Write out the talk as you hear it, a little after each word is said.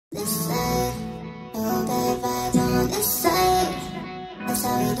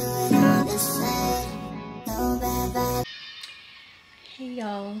Hey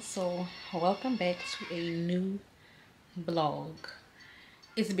y'all, so welcome back to a new vlog.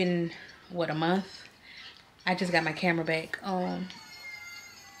 It's been what, a month? I just got my camera back.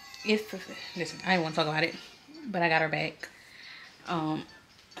 Listen, I didn't want to talk about it, but I got her back.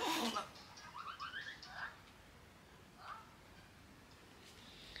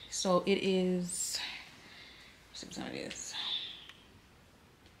 So it is, what time it is?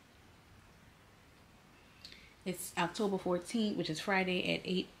 It's October 14th, which is Friday at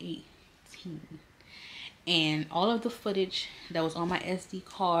 8:18. And all of the footage that was on my SD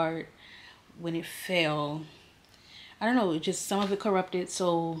card when it fell, I don't know, just some of it corrupted,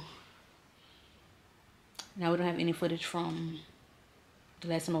 so now we don't have any footage from the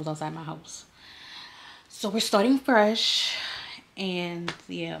last time I was outside my house. So we're starting fresh, and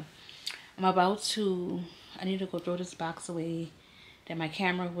yeah, I need to go throw this box away that my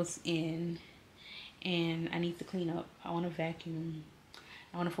camera was in, and I need to clean up. I want to vacuum,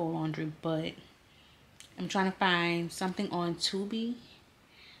 I want to fold laundry, but I'm trying to find something on Tubi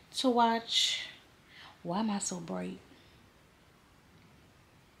to watch. Why am I so bright?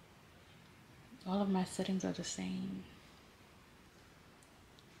 All of my settings are the same.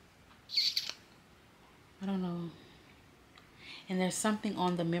 I don't know. And there's something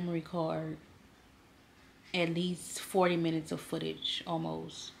on the memory card, at least 40 minutes of footage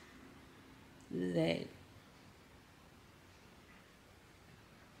almost, that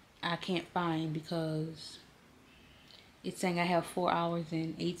I can't find because it's saying I have 4 hours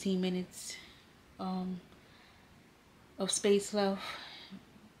and 18 minutes of space left,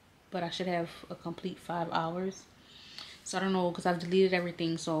 but I should have a complete 5 hours. So I don't know, because I've deleted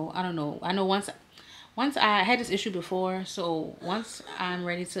everything, so I don't know. I know once I had this issue before, so once I'm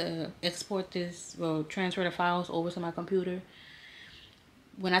ready to export this or transfer the files over to my computer,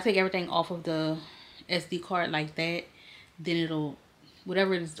 when I take everything off of the SD card like that, then it'll,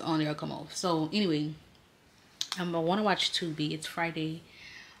 whatever is on there will come off. So anyway, I want to watch Tubi. It's Friday.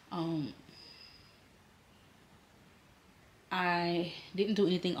 I didn't do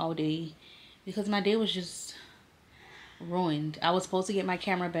anything all day because my day was just ruined. I was supposed to get my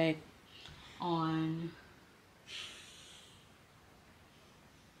camera back on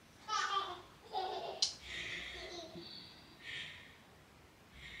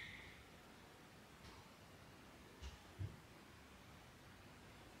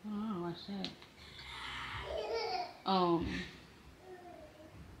what's that?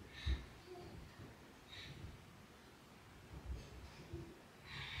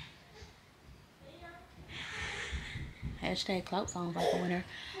 Hashtag clout songs like a winner.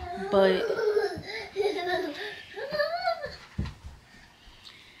 But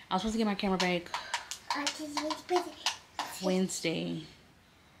I was supposed to get my camera back Wednesday.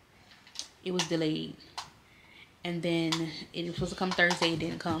 It was delayed. And then it was supposed to come Thursday. It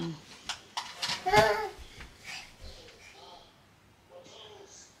didn't come.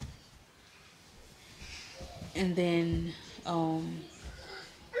 And then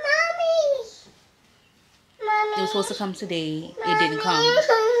it was supposed to come today. It didn't come.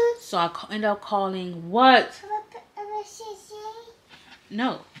 So I ended up calling. What?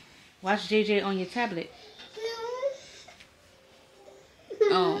 No. Watch JJ on your tablet.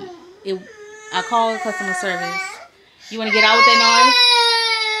 I called customer service. You want to get out with that noise?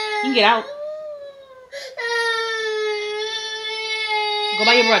 You can get out. Go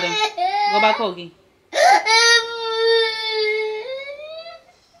by your brother. Go by Kogi.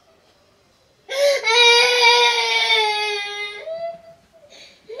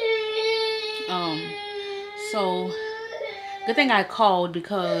 So good thing I called,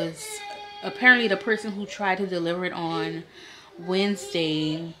 because apparently the person who tried to deliver it on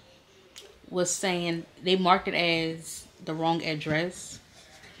Wednesday was saying they marked it as the wrong address.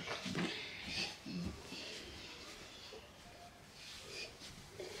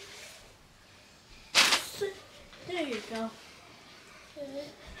 There you go.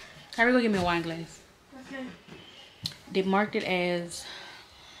 Hurry, go get me a wine glass. Okay. They marked it as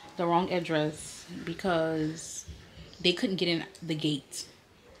the wrong address because they couldn't get in the gate.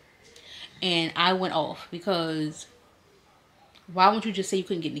 And I went off because why wouldn't you just say you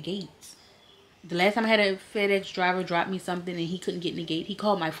couldn't get in the gate? The last time I had a FedEx driver drop me something and he couldn't get in the gate, he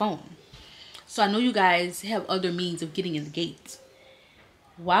called my phone. So I know you guys have other means of getting in the gate.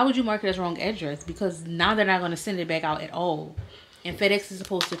 Why would you mark it as wrong address? Because now they're not going to send it back out at all. And FedEx is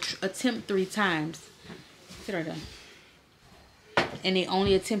supposed to attempt 3 times. Sit right down. And they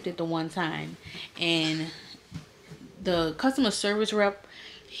only attempted the 1 time. And the customer service rep,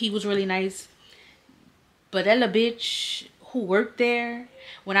 he was really nice. But that little bitch who worked there,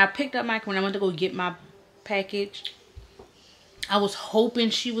 when I went to go get my package, I was hoping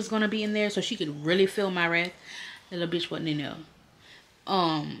she was gonna be in there so she could really feel my wrath. The little bitch wasn't in there.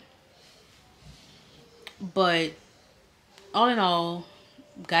 But all in all,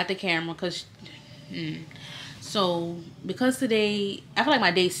 got the camera because so because today I feel like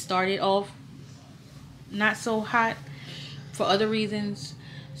my day started off not so hot for other reasons.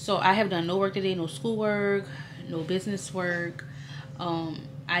 So I have done no work today, no schoolwork, no business work.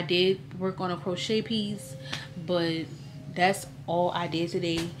 I did work on a crochet piece, but that's all I did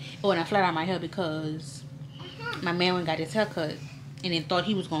today. Oh, and I flat out my hair because my man went and got his haircut and then thought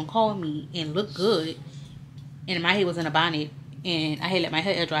he was gonna call me and look good, and my hair was in a bonnet and I had let my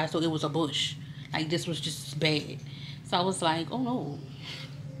hair air dry, so it was a bush. Like, this was just bad. So I was like, oh no,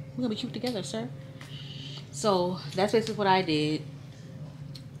 we're gonna be cute together, sir. So that's basically what I did.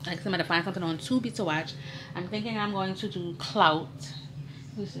 Like, I'm gonna find something on Tubi to watch. I'm thinking I'm going to do Clout.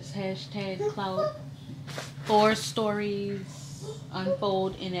 Who's this? Hashtag Clout. 4 stories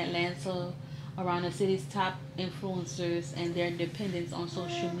unfold in Atlanta around the city's top influencers and their dependence on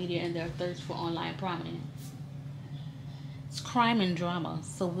social media and their thirst for online prominence. It's crime and drama,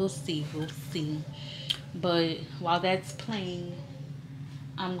 so we'll see. But while that's playing,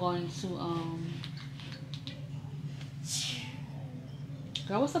 I'm going to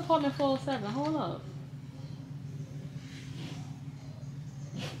girl, what's apartment 407? Hold up.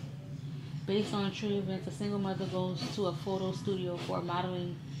 Based on true events, a single mother goes to a photo studio for a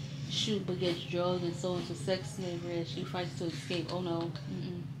modeling shoot but gets drugged and sold into sex slavery as she fights to escape. Oh no.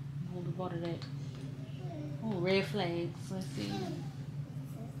 I won't be part of that. Oh, red flags. Let's see.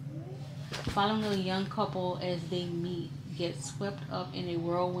 Following a young couple as they meet, get swept up in a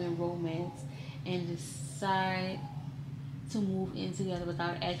whirlwind romance, and decide to move in together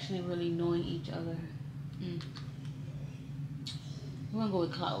without actually really knowing each other. We're gonna go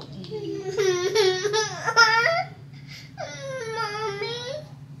with Cloud. Mommy.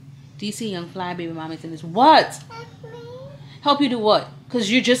 DC Young Fly Baby Mommy's in this. What? Help you do what?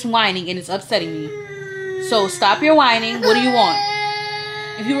 Because you're just whining and it's upsetting me. So stop your whining. What do you want?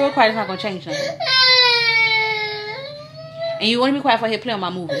 If you're real quiet, it's not gonna change nothing. And you want to be quiet if I hit play on my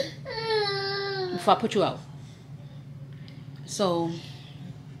movie before I put you out. So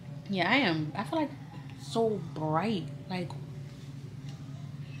yeah, I feel like so bright. Like,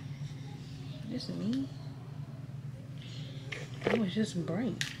 this is me. It was just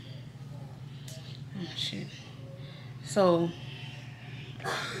bright. Oh shit. So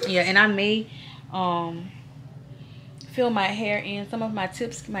yeah, and I may fill my hair in. Some of my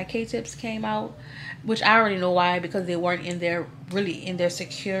tips, my K-tips came out, which I already know why, because they weren't in there really in there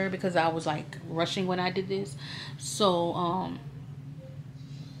secure, because I was like rushing when I did this. So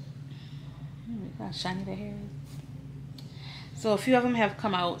how shiny the hair is. So a few of them have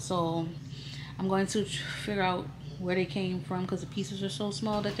come out, so I'm going to figure out where they came from, because the pieces are so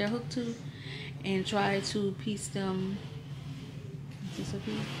small that they're hooked to, and try to piece them. Is this a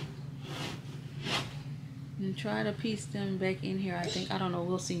piece? And try to piece them back in here. I don't know,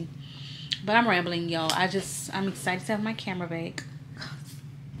 we'll see. But I'm rambling, y'all. I'm excited to have my camera back.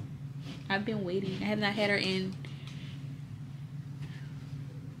 I've been waiting. I have not had her in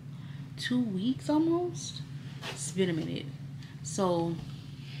 2 weeks almost. It's been a minute. So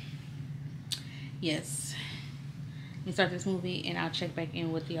yes, let me start this movie and I'll check back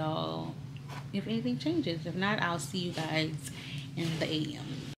in with y'all if anything changes. If not, I'll see you guys in the AM.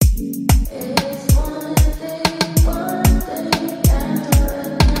 It's one thing after another.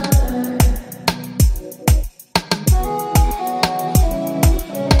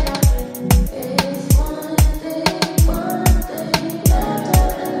 It's one thing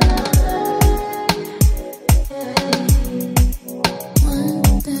after another.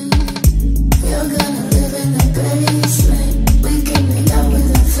 One thing, you're gonna live in the basement. We can make out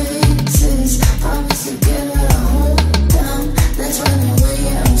with our faces. Promise to give her a hometown. Let's run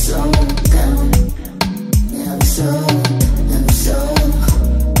away.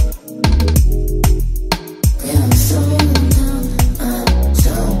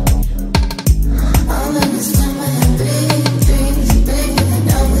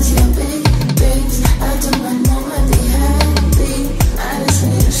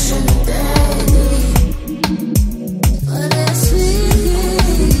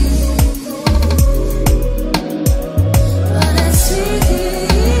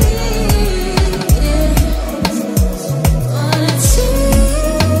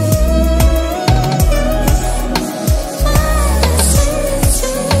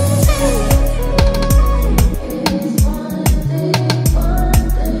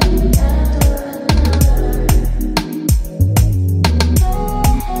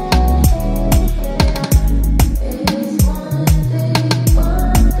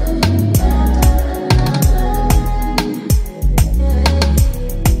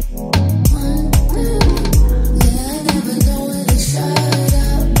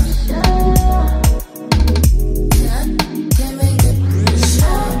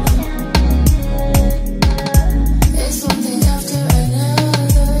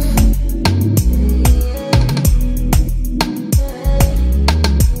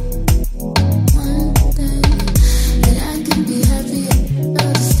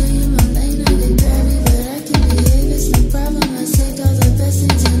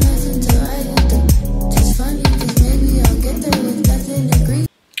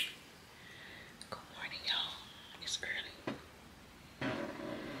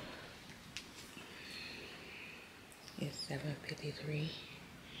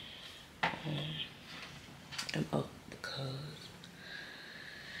 I'm up because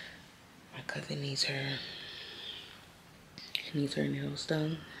my cousin needs her nails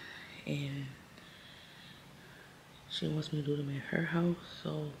done, and she wants me to do them at her house.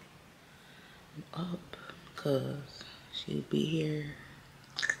 So I'm up because she'll be here.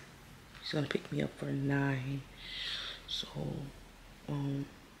 She's gonna pick me up for 9. So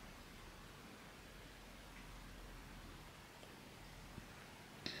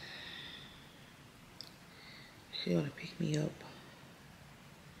she's gonna pick me up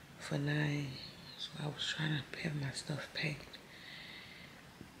for 9. So I was trying to have my stuff packed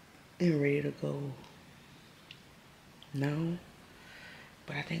and ready to go now.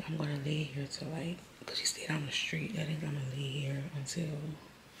 But I think I'm gonna lay here till like, cause she stayed on the street. I think I'm gonna lay here until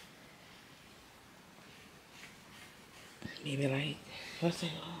maybe like, what's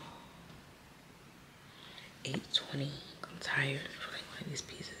it? 8:20. I'm tired. I feel like one of these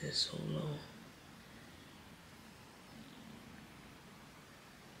pieces is so low.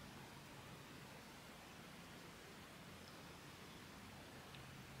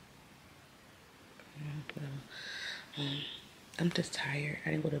 I'm just tired. I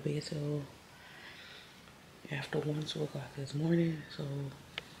didn't go to bed till after 1, 2 o'clock this morning, so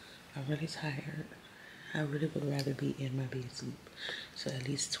I'm really tired. I really would rather be in my bed sleep. So at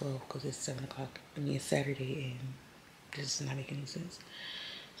least 12, because it's 7 o'clock. I mean, it's Saturday, and this is not making any sense.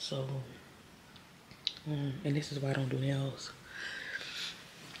 So, and this is why I don't do nails.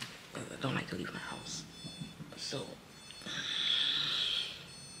 I don't like to leave my house. So,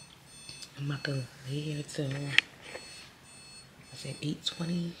 I'm about to lay here till, I said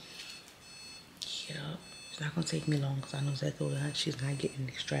 8:20. Get up. It's not gonna take me long because I know exactly what she's not getting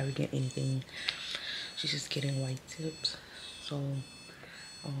extravagant anything. She's just getting white tips. So,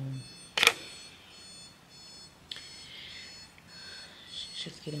 she's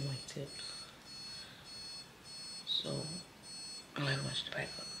just getting white tips. So, I don't have much to pack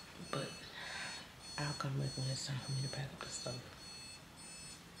up, but I'll come back when it's time for me to pack up the stuff.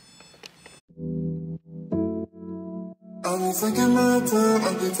 I'll be taking my time,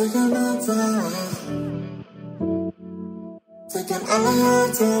 I'll be taking my time. Taking all of your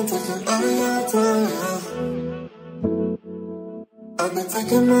time, taking all of your time. I'll be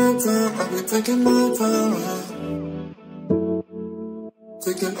taking my time, I'll be taking my time.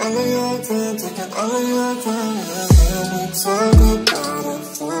 Taking all of your time, taking all of your time. And we talk about it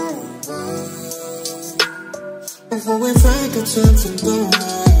for a while. Before we take a chance and do it.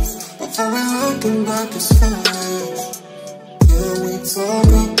 Before we looking back as fast. Yeah, we talk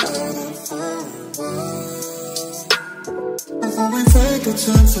about it for a while. Before we take a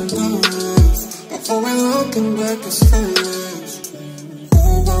chance and do this. Before we looking back as fast.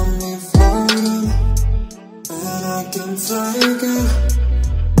 You got me floating, and I can take it.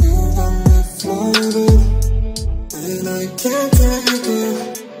 You got me floating, and I can't take it.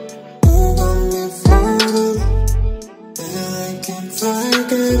 You got me floating, and I can't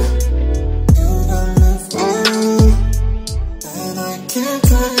take it. You got me floating, and I can't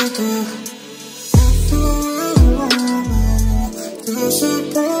take it. If you really want me, you should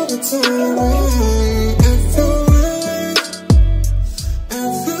probably tell me. If you really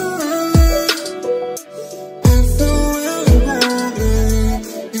want me,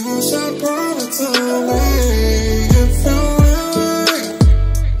 you should probably tell me. If you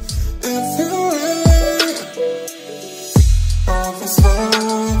really, oh, if it's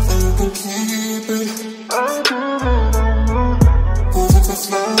love, then you can keep it. Cause if it's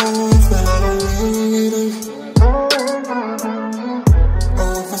love, then I don't need it. Oh,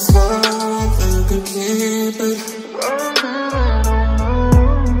 if it's love, then you can keep it.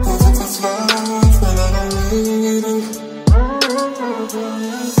 Cause if it's love, then I don't need it.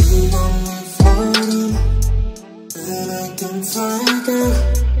 You got me floating, and I can take it.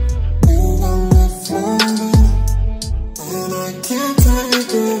 You got me floating, and I can't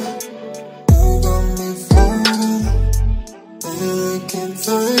take it. You got me floating, and I can't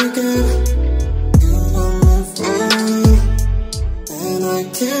take it. You got me floating, and I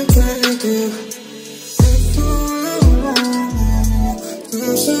can't take it. If you really want me, you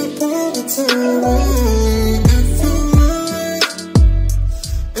should probably tell me. If you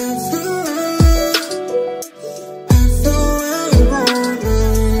really want me,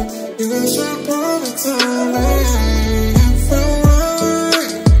 you should probably tell me. If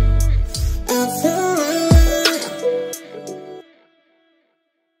you really.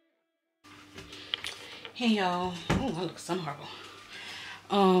 Hey y'all. Oh, I look so horrible.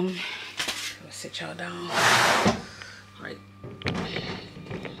 Let's sit y'all down. Right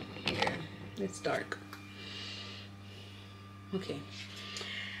here. It's dark. Okay.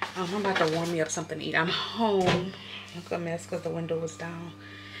 I'm about to warm me up something to eat. I'm home. Look a mess because the window was down.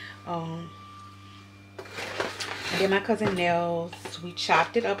 I did my cousin nails. We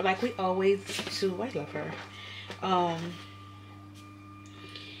chopped it up like we always do. I love her.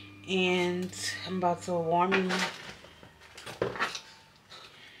 And I'm about to warm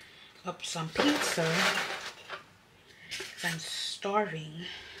up some pizza because I'm starving.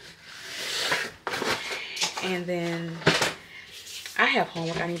 And then I have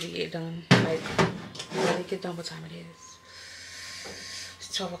homework I need to get done. Like, really get done. What time it is?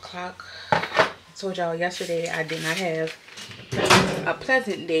 It's 12 o'clock. I told y'all yesterday I did not have a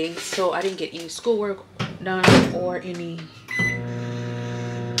pleasant day, so I didn't get any schoolwork done or any.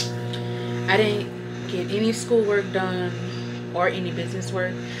 I didn't get any schoolwork done or any business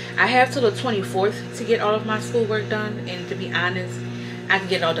work. I have till the 24th to get all of my schoolwork done, and to be honest, I can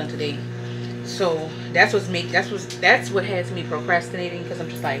get it all done today. So that's what has me procrastinating, because I'm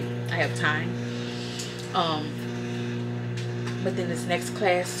just like, I have time. But then this next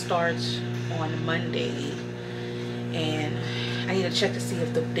class starts on Monday, and I need to check to see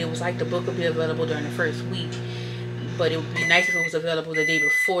if the book will be available during the first week. But it would be nice if it was available the day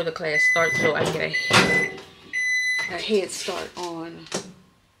before the class starts, so I can get a head start on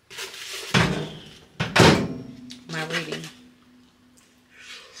my reading.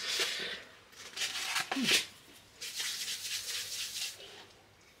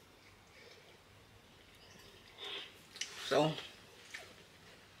 So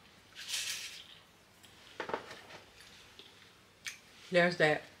there's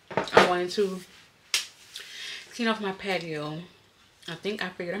that. I wanted to clean off my patio. I think I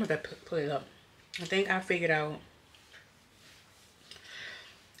figured, I'm gonna pull it up. I think I figured out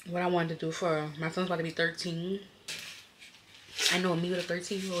what I wanted to do for my son's about to be 13. I know, me with a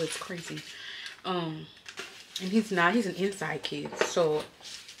 13-year-old, it's crazy. And he's an inside kid, so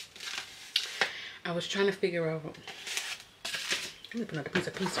I was trying to figure out. Let me put another piece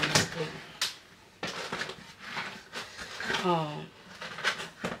of pizza on this plate.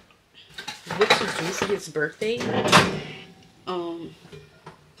 What to do for his birthday.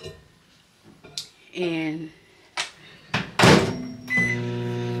 And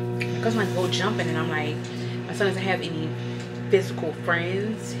because I go jumping, and I'm like, my son doesn't have any physical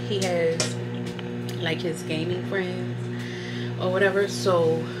friends. He has like his gaming friends or whatever,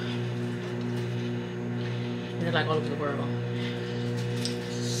 so they're like all over the world.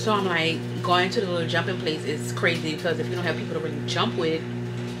 So I'm like, going to the little jumping place is crazy, because if you don't have people to really jump with,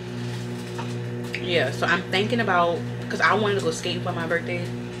 yeah. So I'm thinking about, because I wanted to go skating for my birthday,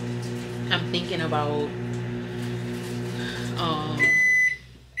 I'm thinking about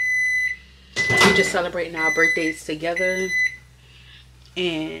we just celebrating our birthdays together,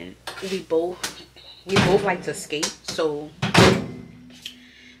 and we both like to skate, so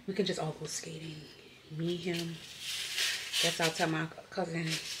we can just all go skating. Me, him. Guess I'll tell my cousin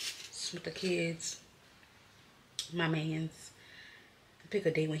with the kids, my mans, pick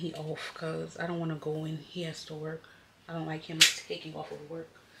a day when he off, because I don't want to go when he has to work. I don't like him taking off of work.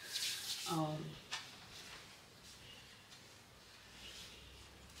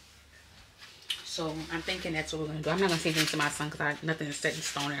 So I'm thinking that's what we're going to do. I'm not going to say anything to my son, because nothing is set in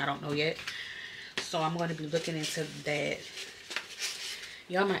stone and I don't know yet. So I'm going to be looking into that.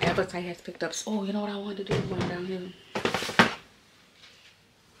 Y'all, my appetite has picked up. Oh, you know what I wanted to do when I'm down here?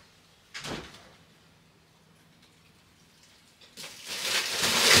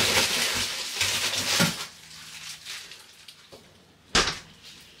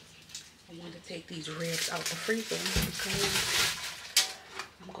 I want to take these ribs out the freezer, because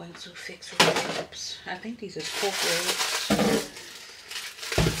I'm going to fix ribs. I think these are pork ribs.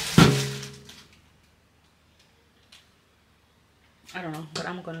 I don't know, but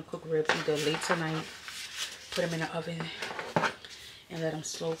I'm going to cook ribs either late tonight, put them in the oven, and let them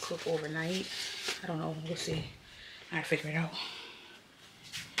slow cook overnight. I don't know, we'll see. I figure it out.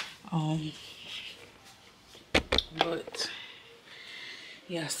 But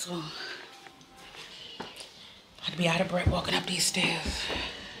yeah, so I'd be out of breath walking up these stairs.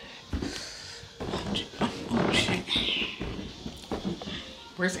 Oh shit.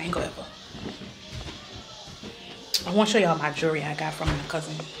 Where's Angle ever? I want to show y'all my jewelry I got from my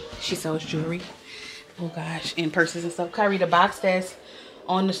cousin. She sells jewelry. Oh gosh, and purses and stuff. Kyrie, the box that's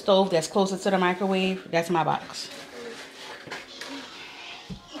on the stove that's closer to the microwave, that's my box.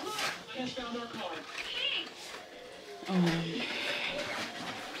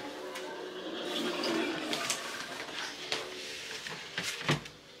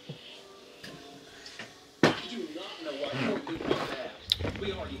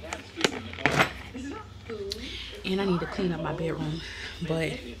 And I need to clean up my bedroom.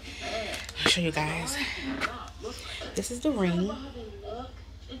 but I'll show you guys. This is the ring,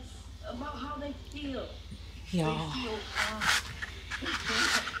 y'all.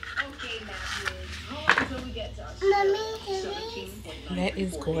 That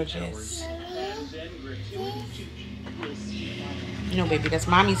is gorgeous. No, baby, that's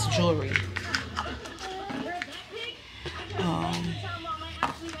mommy's jewelry.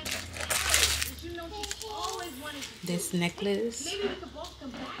 This necklace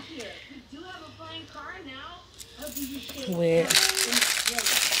with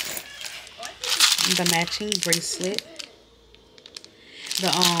the matching bracelet.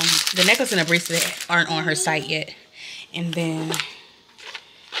 The necklace and the bracelet aren't on her site yet. And then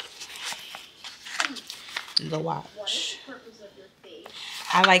the watch.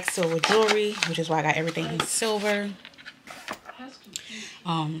 I like silver jewelry, which is why I got everything in silver.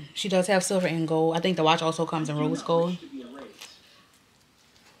 She does have silver and gold. I think the watch also comes in rose gold.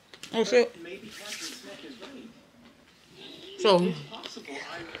 That's it. So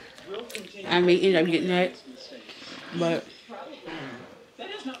I may end up getting that, but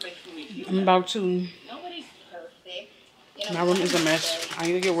I'm about to. My room is a mess. I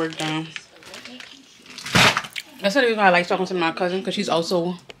need to get work done. That's the reason why I like talking to my cousin, because she's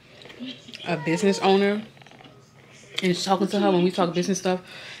also a business owner. And talking to her when we talk business stuff,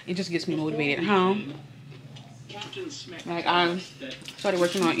 it just gets me motivated. Like, I started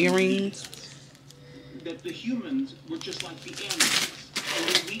working on earrings. That the humans were just like the animals, and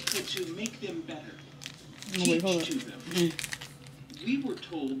that we could to make them better. Teach to them. We were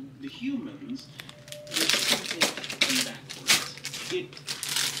told the humans were simple and backwards.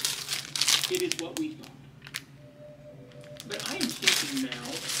 It is what we thought. But I am thinking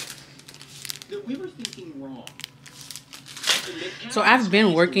now that we were thinking wrong. So I've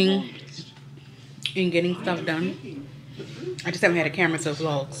been working and getting stuff done. I just haven't had a camera to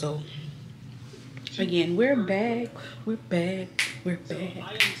vlog. So again, we're back. We're back. We're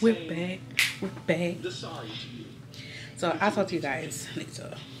back. We're back. We're back. So I'll talk to you guys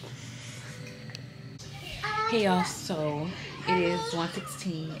later. Hey y'all, so it is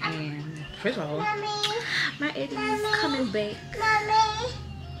 1:16 and first of all, my Eddie is coming back.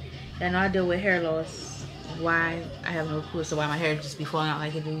 I know I deal with hair loss. Why? I have no clue as to why my hair just be falling out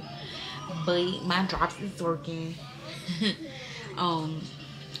like it do. But my drops is working.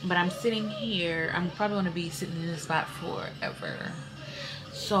 But I'm sitting here. I'm probably gonna be sitting in this spot forever.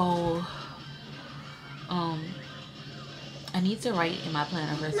 So I need to write in my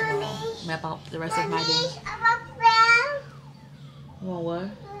planner first of all, map out the rest of my day. You want what?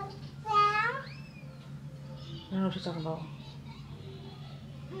 I don't know what you're talking about.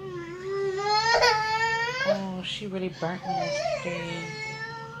 Oh, she really burnt me yesterday.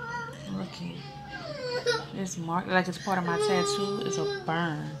 Looking. This mark, like it's part of my tattoo, is a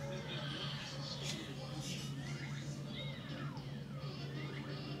burn.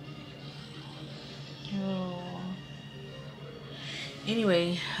 Oh.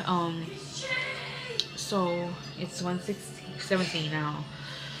 Anyway, so it's 1:17 now,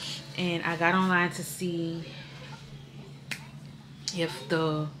 and I got online to see if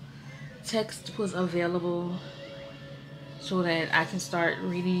the text was available so that I can start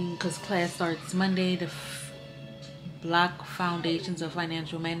reading, because class starts Monday, the block foundations of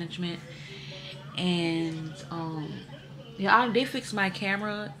financial management. And yeah, they fixed my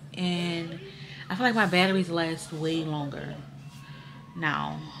camera and I feel like my batteries last way longer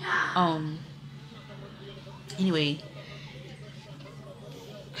now. Anyway,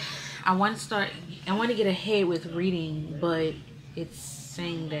 I want to get ahead with reading, but it's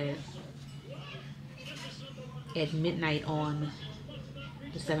saying that at midnight on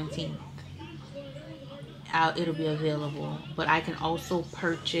the 17th it'll be available, but I can also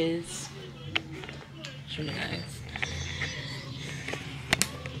purchase, show you guys,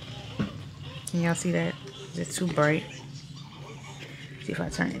 can y'all see that? Is it too bright? See if I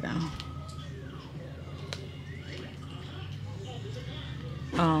turn it down.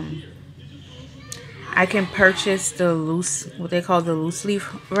 I can purchase the loose, what they call the loose leaf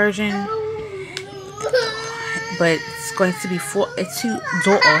version, but it's going to be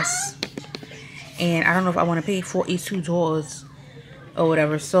 $42, and I don't know if I want to pay $42 or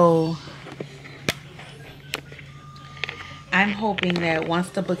whatever. So I'm hoping that once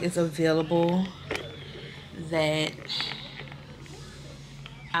the book is available, that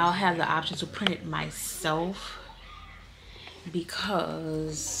I'll have the option to print it myself,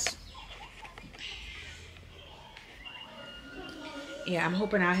 because yeah, I'm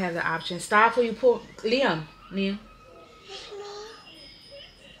hoping I'll have the option. Stop before you pull. Liam.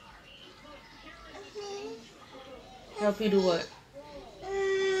 Help you do what?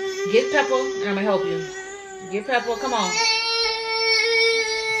 Get Pepper, and I'm gonna help you. Get Pepper, come on.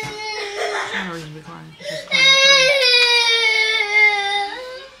 I know he's recording. Just crying.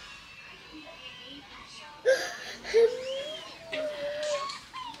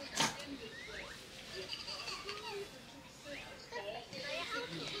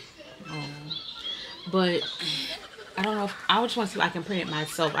 But I don't know if I just want to see if I can print it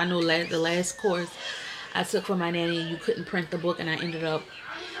myself. I know the last course I took for my nanny, you couldn't print the book, and I ended up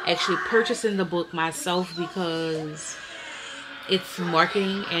actually purchasing the book myself because it's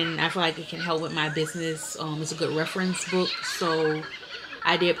marketing and I feel like it can help with my business. It's a good reference book, so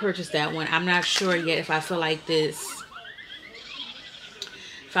I did purchase that one. I'm not sure yet if I feel like this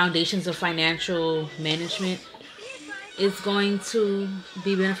Foundations of Financial Management is going to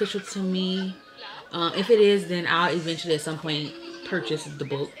be beneficial to me. If it is, then I'll eventually at some point purchase the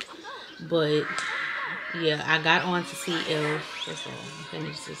book. But yeah, I got on to see if first of all, let me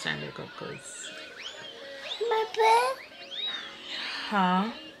just turn it up because My bed.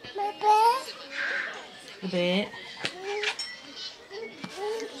 huh? My bed. The bed.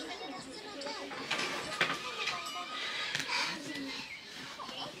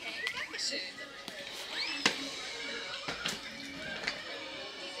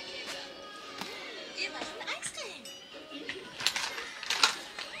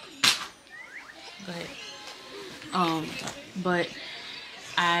 Go ahead. But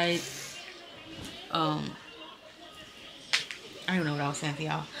I don't even know what I was saying to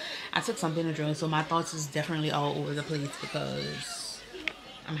y'all. I took some Benadryl, so my thoughts is definitely all over the place because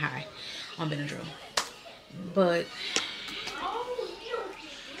I'm high on Benadryl. But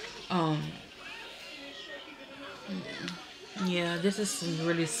yeah, this is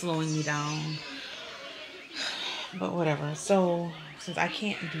really slowing me down. But whatever. So since I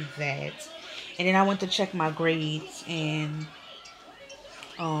can't do that, and then I went to check my grades, and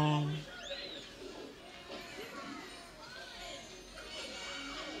I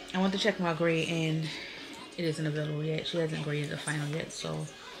went to check my grade, and it isn't available yet. She hasn't graded the final yet, so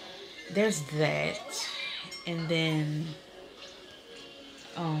there's that. And then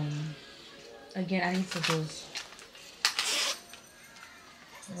again, I need to just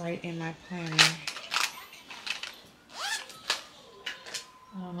write in my planner.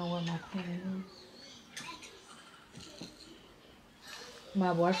 I don't know where my pen is.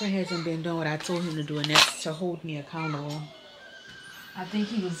 My boyfriend hasn't been doing what I told him to do, and that's to hold me accountable. I think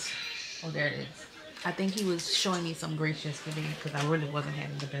he was, oh, there it is. I think he was showing me some grace yesterday because I really wasn't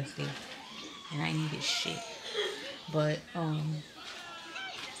having the best day, and I needed shit. But I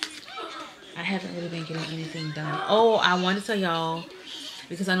haven't really been getting anything done. Oh, I want to tell y'all,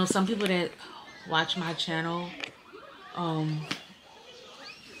 because I know some people that watch my channel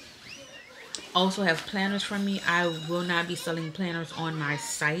also have planners from me. I will not be selling planners on my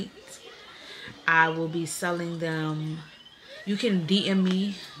site. I will be selling them. You can DM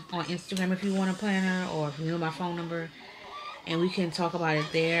me on Instagram if you want a planner, or if you know my phone number, and we can talk about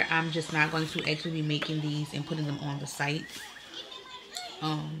it there. I'm just not going to actually be making these and putting them on the site.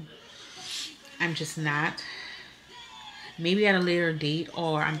 I'm just not. Maybe at a later date,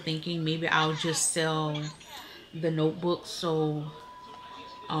 or I'm thinking maybe I'll just sell the notebooks. So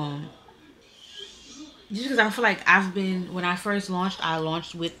just because I feel like when I first launched, I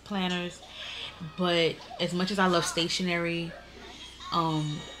launched with planners, but as much as I love stationery, I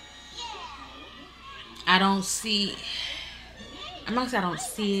don't see, I'm not gonna say I don't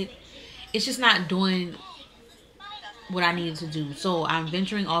see it, it's just not doing what I needed to do. So I'm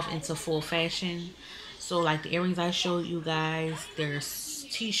venturing off into full fashion. So like the earrings I showed you guys, there's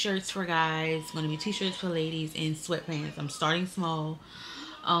t-shirts for guys, gonna be t-shirts for ladies, and sweatpants. I'm starting small,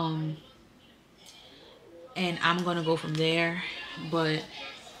 and I'm gonna go from there, but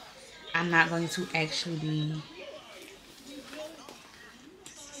I'm not going to actually be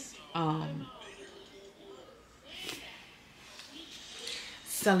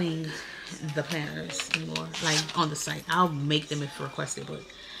selling the planners anymore, like on the site. I'll make them if requested, but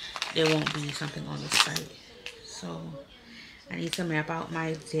there won't be something on the site. So I need to map out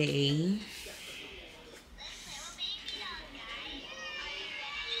my day.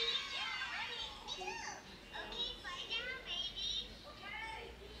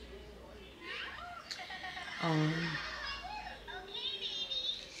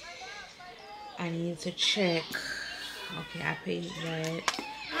 I need to check. Okay, I paid that.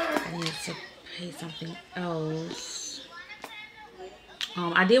 I need to pay something else.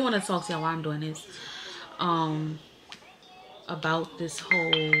 I did want to talk to y'all while I'm doing this. About this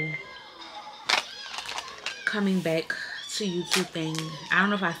whole coming back to YouTube thing. I don't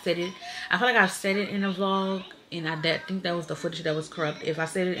know if I said it. I feel like I've said it in a vlog, and I think that was the footage that was corrupt. If I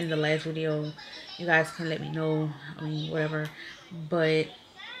said it in the last video, you guys can let me know. I mean, whatever. But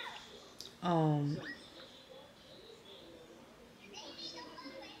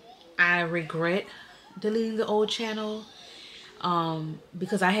I regret deleting the old channel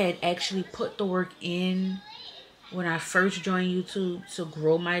because I had actually put the work in when I first joined YouTube to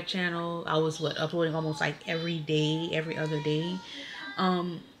grow my channel. I was uploading almost like every day, every other day.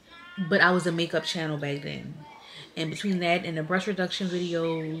 But I was a makeup channel back then. And between that and the brush reduction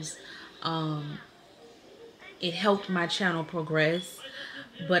videos, it helped my channel progress.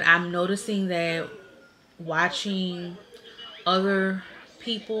 But I'm noticing that watching other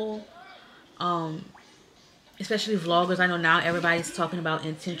people, especially vloggers, I know now everybody's talking about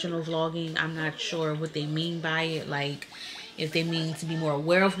intentional vlogging. I'm not sure what they mean by it. Like, if they mean to be more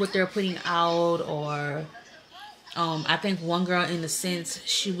aware of what they're putting out, or I think one girl, in a sense,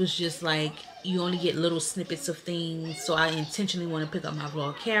 she was just like, you only get little snippets of things, so I intentionally want to pick up my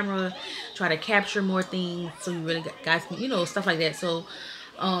vlog camera, try to capture more things, so you really guys can, you know, stuff like that. So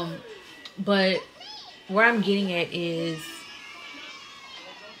but where I'm getting at is,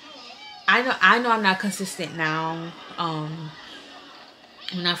 I know I'm not consistent now.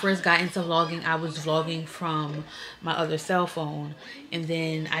 When I first got into vlogging, I was vlogging from my other cell phone, and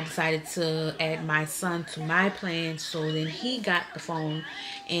then I decided to add my son to my plan, so then he got the phone,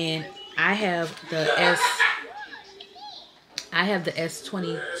 and I have the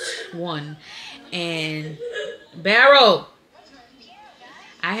S21, and Barrow,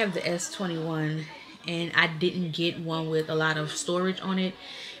 I have the S21, and I didn't get one with a lot of storage on it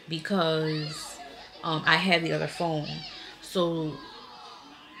because I had the other phone. So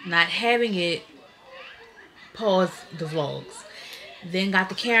not having it paused the vlogs. Then got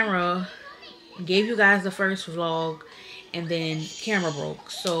the camera, gave you guys the first vlog, and then camera broke.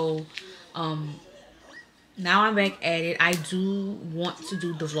 So now I'm back at it. I do want to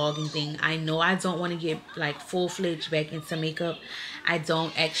do the vlogging thing. I know I don't want to get like full-fledged back into makeup. I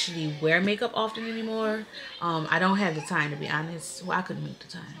don't actually wear makeup often anymore. I don't have the time, to be honest. Well, I couldn't make the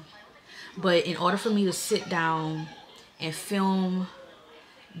time. But in order for me to sit down and film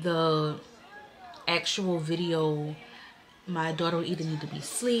the actual video, my daughter would either need to be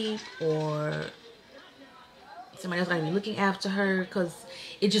asleep or somebody else gotta be looking after her, because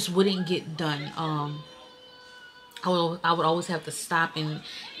it just wouldn't get done. I would always have to stop, and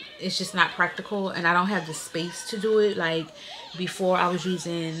it's just not practical, and I don't have the space to do it. Like before, I was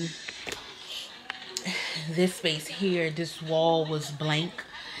using this space here. This wall was blank,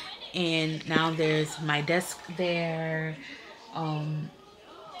 and now there's my desk there,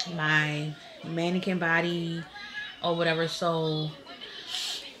 my mannequin body or whatever. So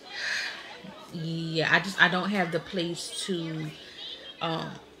yeah, I don't have the place to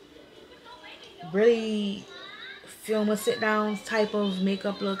really film a sit down type of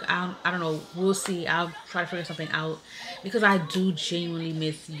makeup look. I don't know, we'll see. I'll try to figure something out, because I do genuinely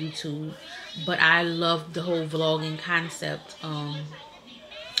miss YouTube, but I love the whole vlogging concept.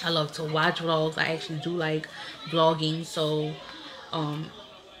 I love to watch vlogs. I actually do like vlogging. So I'm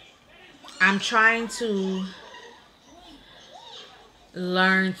trying to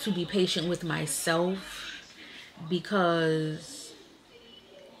learn to be patient with myself, because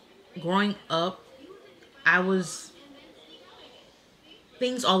growing up,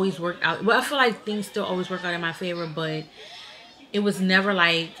 things always worked out. Well, I feel like things still always work out in my favor, but it was never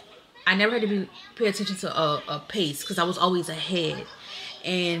like, I never had to pay attention to a pace, because I was always ahead.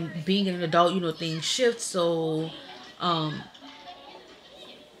 And being an adult, you know, things shift. So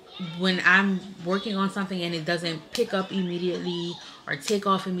when I'm working on something and it doesn't pick up immediately or take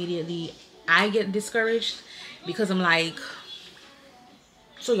off immediately, I get discouraged, because I'm like,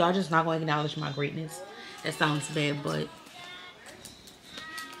 so y'all just not going to acknowledge my greatness? That sounds bad, but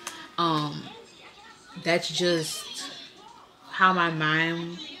that's just how my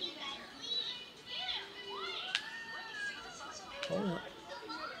mind. Hold up.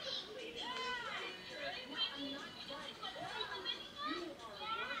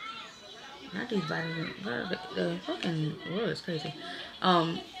 Not these vitamins. The fucking world is crazy.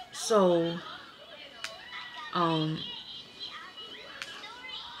 So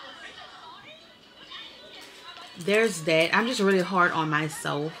there's that. I'm just really hard on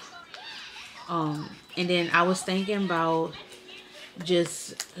myself. And then I was thinking about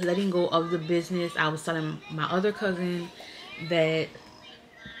just letting go of the business. I was telling my other cousin that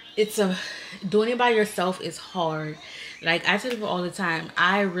doing it by yourself is hard. Like I tell people all the time,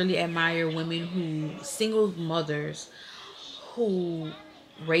 I really admire women single mothers who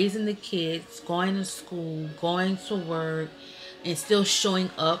raising the kids, going to school, going to work, and still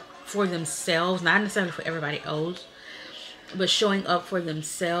showing up for themselves, not necessarily for everybody else, but showing up for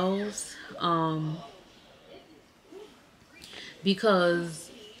themselves. Because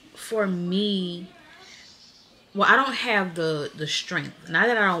for me, well, I don't have the strength. Not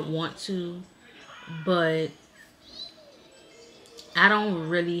that I don't want to, but I don't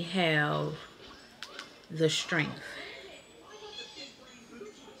really have the strength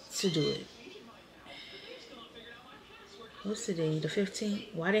to do it. What's today? The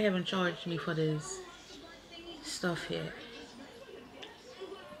 15th? Why they haven't charged me for this stuff yet?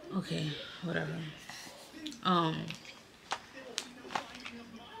 Okay, whatever.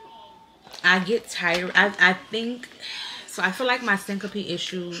 I get tired. I think, so I feel like my syncope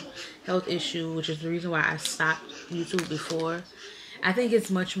issue, health issue, which is the reason why I stopped YouTube before, I think it's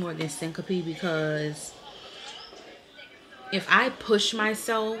much more than syncope, because if I push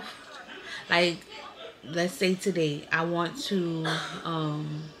myself, like, let's say today, I want to,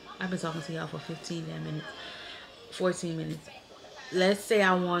 I've been talking to y'all for 15 minutes, 14 minutes. Let's say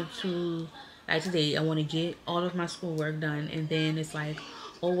I want to, like today, I want to get all of my schoolwork done, and then it's like,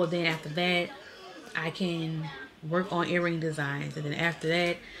 oh, well, then after that, I can work on earring designs, and then after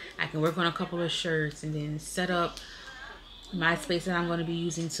that, I can work on a couple of shirts, and then set up my space that I'm going to be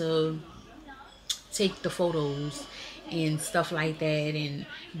using to take the photos and stuff like that, and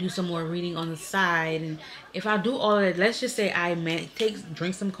do some more reading on the side. And if I do all of that, let's just say I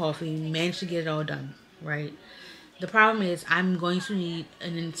drink some coffee, manage to get it all done, right? The problem is I'm going to need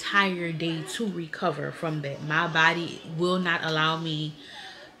an entire day to recover from that. My body will not allow me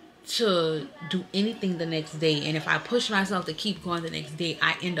to do anything the next day, and if I push myself to keep going the next day,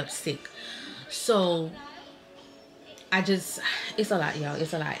 I end up sick. So it's a lot, y'all.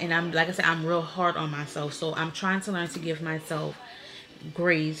 It's a lot. And I'm, like I said, I'm real hard on myself. So I'm trying to learn to give myself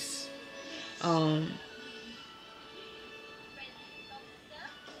grace. When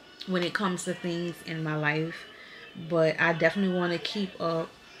it comes to things in my life. But I definitely want to keep up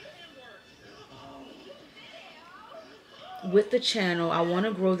with the channel. I want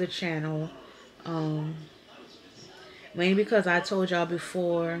to grow the channel. Mainly because I told y'all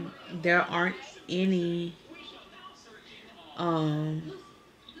before, there aren't any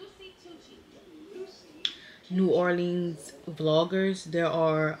New Orleans vloggers. There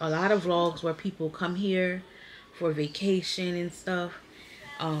are a lot of vlogs where people come here for vacation and stuff,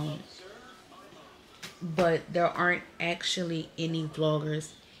 but there aren't actually any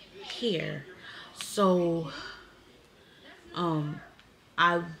vloggers here. So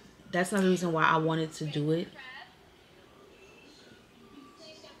that's another reason why I wanted to do it.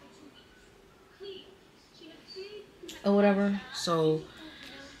 Or whatever. So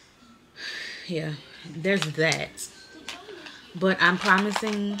yeah, there's that. But I'm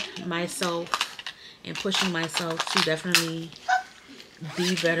promising myself and pushing myself to definitely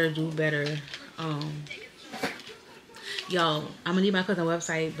be better, do better. Y'all, I'm gonna leave my cousin's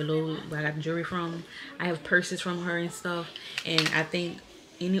website below where I got the jewelry from. I have purses from her and stuff, and I think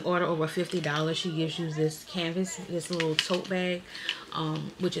any order over $50, she gives you this canvas, this little tote bag,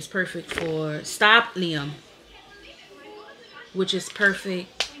 which is perfect for, stop Liam, which is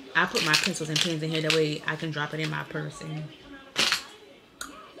perfect. I put my pencils and pens in here, that way I can drop it in my purse and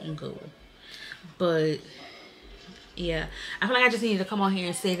go. But yeah, I feel like I just needed to come on here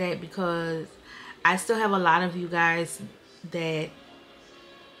and say that, because I still have a lot of you guys that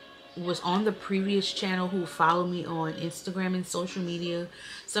was on the previous channel who follow me on Instagram and social media.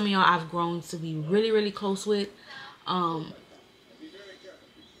 Some of y'all I've grown to be really, really close with.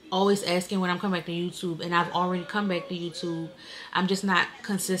 Always asking when I'm coming back to YouTube, and I've already come back to YouTube. I'm just not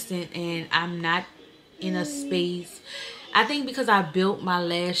consistent, and I'm not in a space. I think because I built my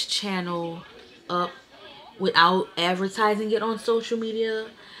last channel up without advertising it on social media.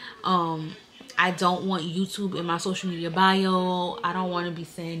 I don't want YouTube in my social media bio. I don't want to be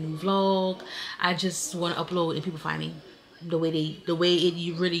saying new vlog. I just want to upload and people find me the way it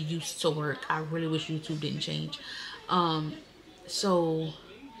really used to work. I really wish YouTube didn't change. So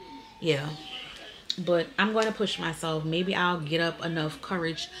yeah, but I'm going to push myself. Maybe I'll get up enough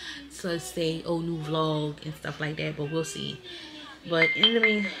courage to say, oh, new vlog and stuff like that, but we'll see. But in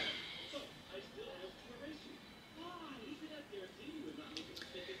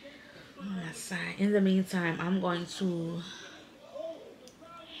the meantime, I'm going to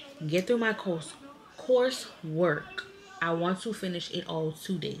get through my course work. I want to finish it all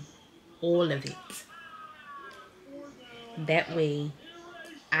today, all of it. That way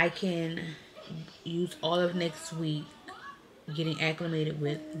I can use all of next week getting acclimated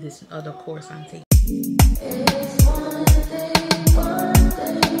with this other course I'm taking.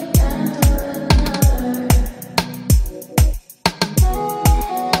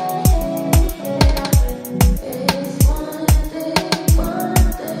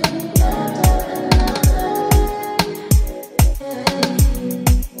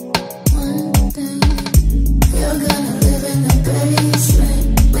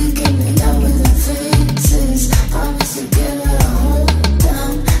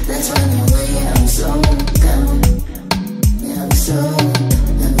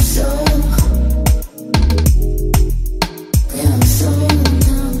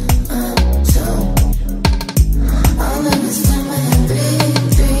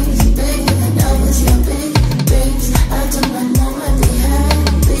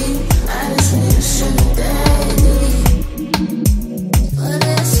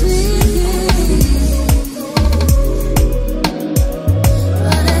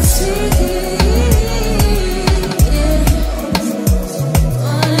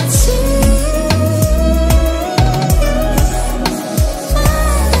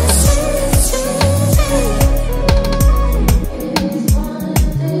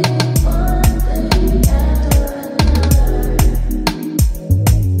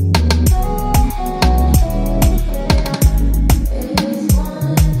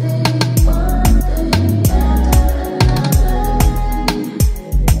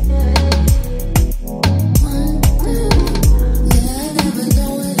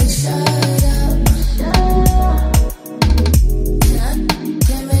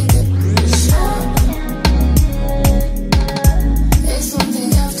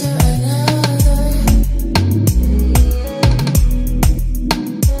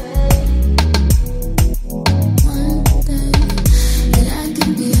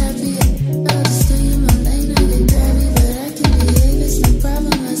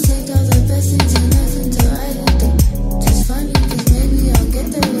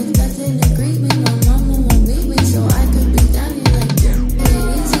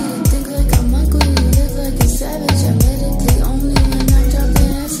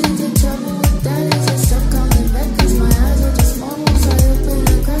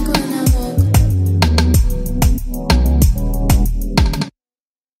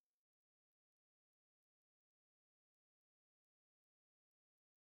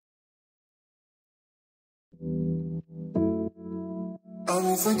 I'll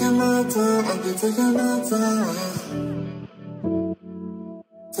be taking my time, I'll be taking my time.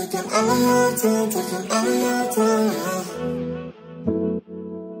 Taking all of your time, taking all of your time.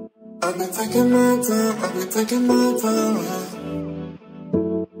 I'll be taking my time, I'll be taking my time.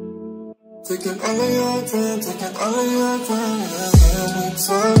 Taking all of your time, taking all of your time. Can we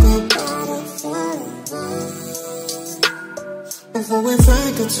talk about it for a while? Before we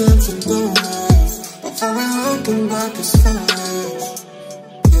take a chance and do it, before we looking back as fast.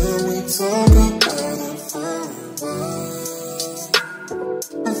 Can we talk about it for a while?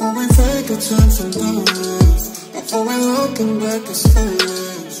 Before we take a chance and do it, before we looking back as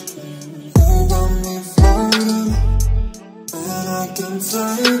fast. You got me floating, and I can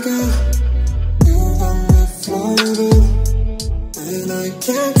take it. You got me floating, and I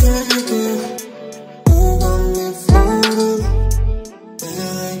can't take it. You got me floating,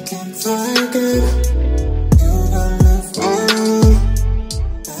 and I can't take it. You got me floating,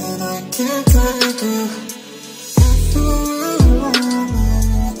 and I can't take it. If you really want me,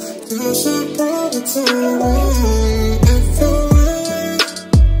 you should put it to me. If you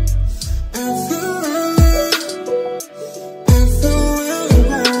really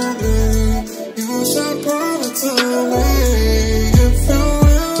want me, you should put it to me.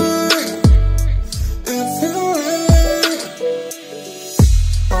 If you really,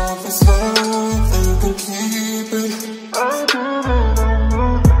 all this love, then you can keep it.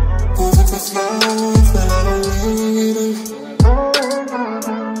 Cause if it's love, then I don't need it.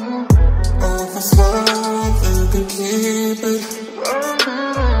 All this love, then you can keep it.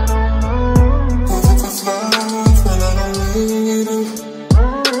 Cause if it's love, then I don't need it.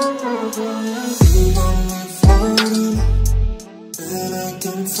 You got me floating, and I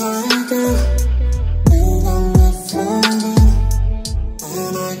can take it. You got me floating,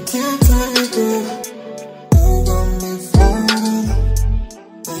 and I can't take it. You got me floating,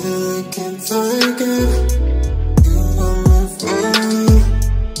 and I can't take it. You got me floating,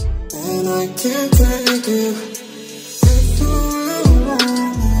 and I can't take it. If you really want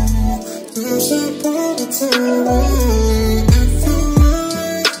me, you should put it to me.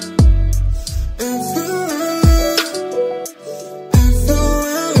 If you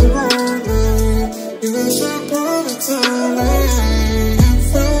really want me, you should put it to me.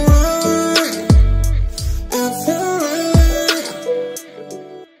 If you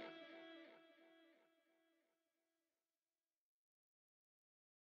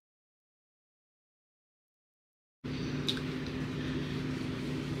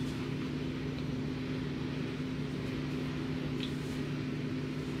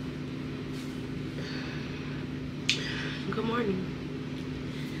Good morning.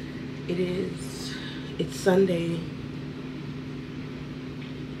 It's Sunday,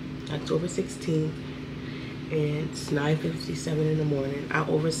 October 16th, and it's 9:57 in the morning. I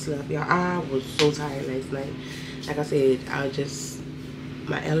overslept, y'all. I was so tired last night. Like I said,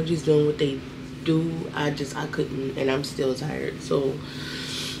 my allergies doing what they do. I couldn't, and I'm still tired. So,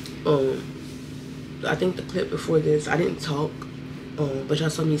 I think the clip before this, I didn't talk, but y'all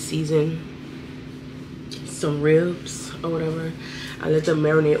saw me season some ribs or whatever. I let them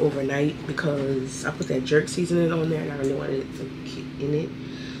marinate overnight because I put that jerk seasoning on there and I really wanted it to keep in it.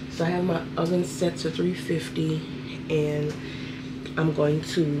 So I have my oven set to 350 and I'm going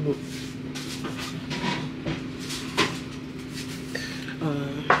to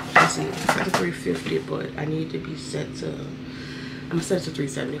let's see, it's set to 350, but I need to be set to, I'm set to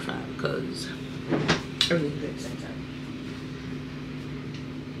 375 because everything's at the same time.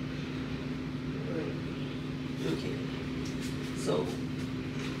 Okay, so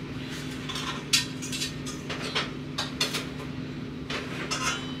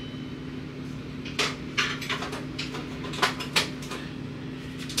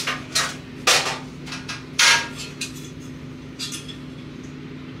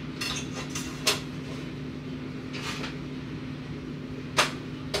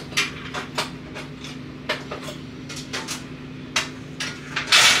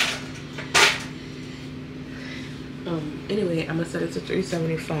anyway, I'm gonna set it to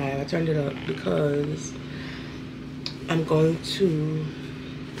 375. I turned it up because I'm going to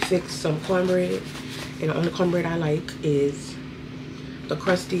fix some cornbread, and the only cornbread I like is the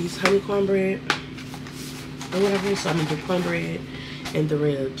Krusty's honey cornbread or whatever. So I'm gonna do cornbread and the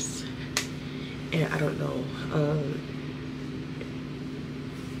ribs, and I don't know,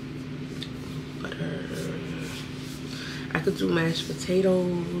 butter. I could do mashed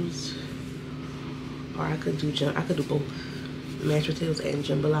potatoes, or I could do both, mashed potatoes and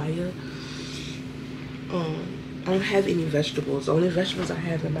jambalaya. I don't have any vegetables. The only vegetables I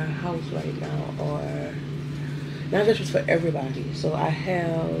have in my house right now are Now this is for everybody. So I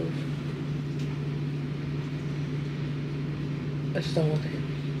have a stone with it,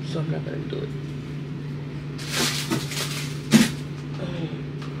 so I'm not gonna do it.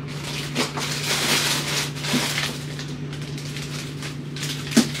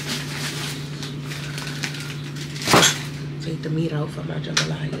 Take the meat out for my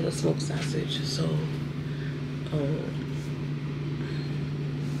jambalaya, smoked sausage. So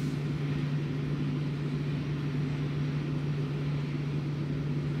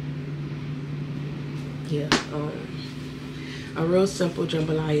yeah, a real simple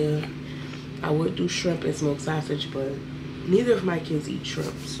jambalaya. I would do shrimp and smoked sausage, but neither of my kids eat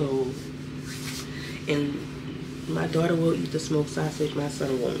shrimp. So, and my daughter will eat the smoked sausage, my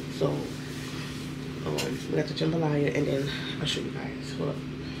son won't. So we got the jambalaya, and then I'll show you guys. Hold up.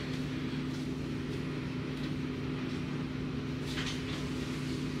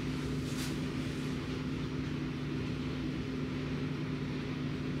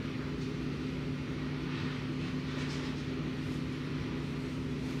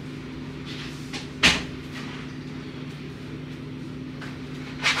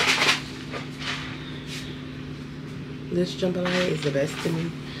 This jambalaya is the best to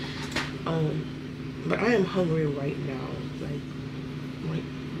me. But I am hungry right now, like right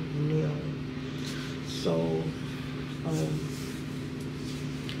now. So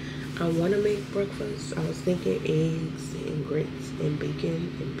I want to make breakfast. I was thinking eggs and grits and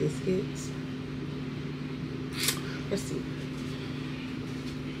bacon and biscuits. Let's see.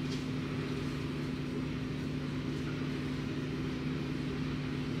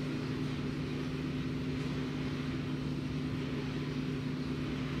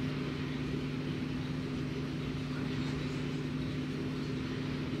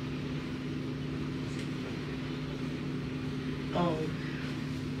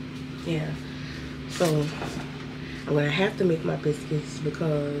 Yeah, so I'm gonna have to make my biscuits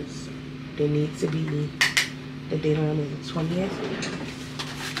because they need to be, the date on them is the 20th,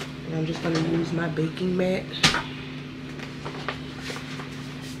 and I'm just gonna use my baking mat.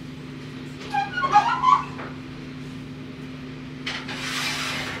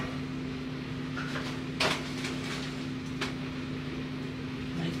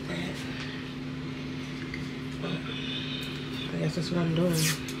 Like that. I guess that's what I'm doing.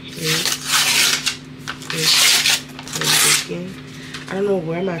 Bacon. I don't know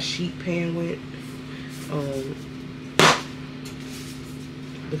where my sheet pan went,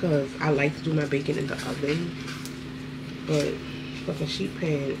 because I like to do my bacon in the oven, but fucking sheet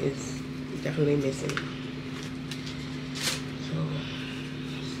pan is definitely missing. So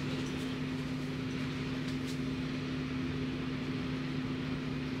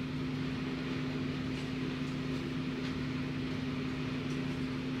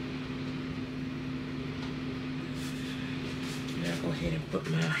go ahead and put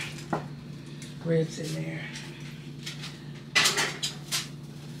my ribs in there.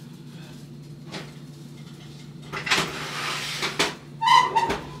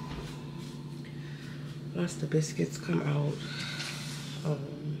 Once the biscuits come out,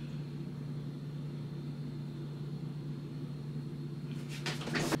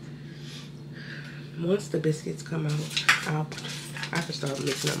 I can start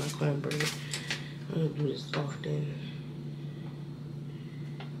mixing up my cornbread. I don't do this often.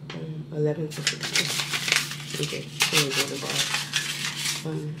 11 to 50. Okay,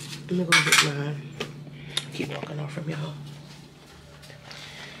 let me go get mine. Keep walking off from y'all.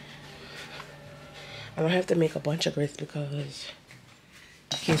 I don't have to make a bunch of grits because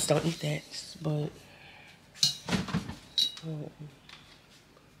kids don't eat that, but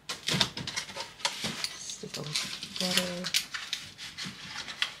stick of butter.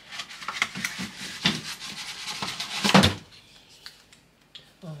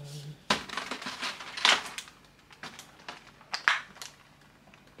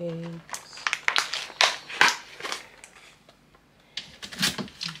 Eggs,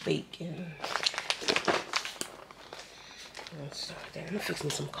 bacon. Let's start there. I'm gonna fix me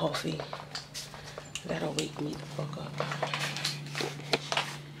some coffee. That'll wake me the fuck up.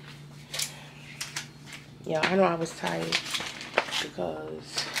 Yeah, I know I was tired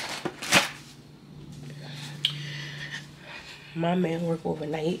because my man work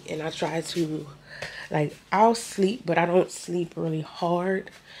overnight, and I try to, like, I'll sleep, but I don't sleep really hard.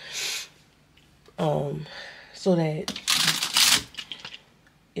 So that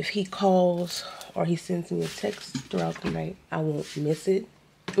if he calls or he sends me a text throughout the night, I won't miss it,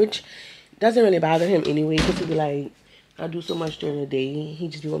 which doesn't really bother him anyway, because he'll be like, I do so much during the day, he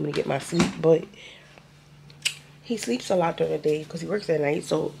just be wanting me to get my sleep. But he sleeps a lot during the day because he works at night,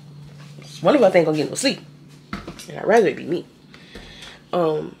 so one of us ain't gonna get no sleep. And I'd rather it be me.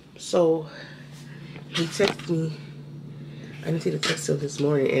 So he texted me. I didn't see the text till this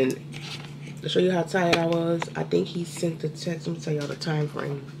morning, and to show you how tired I was, I think he sent the text. Let me tell y'all the time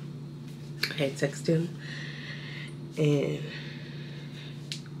frame. I had texted him, and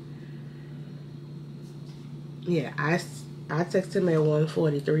yeah, I texted him at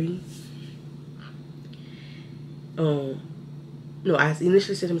 1:43. No, I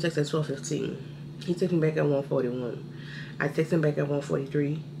initially sent him a text at 12:15. He texted me back at 1:41. I texted him back at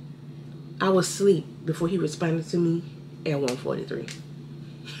 1:43. I was asleep before he responded to me at 1:43.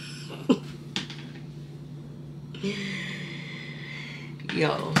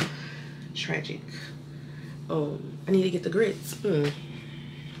 Yo, tragic. I need to get the grits.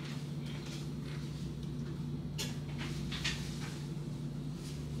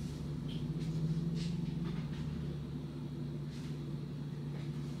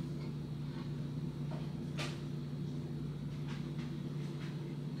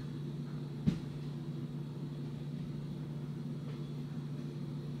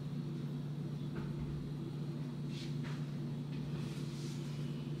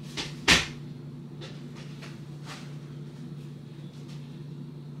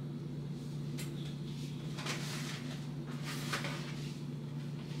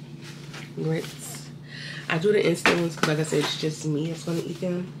 Grits. I do the instant ones because, like I said, it's just me that's gonna eat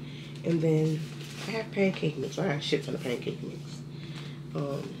them. And then I have pancake mix. I have shit ton of pancake mix.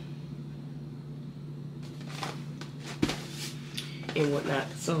 And whatnot.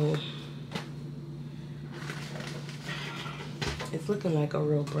 So it's looking like a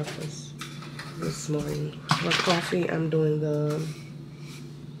real breakfast this morning. For coffee, I'm doing the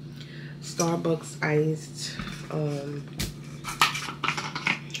Starbucks iced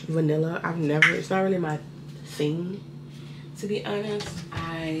vanilla. It's not really my thing, to be honest.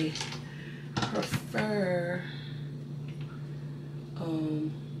 I prefer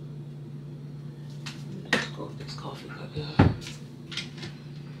let's go with this coffee cup here.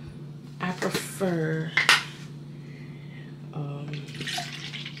 I prefer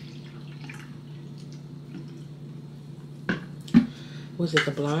was it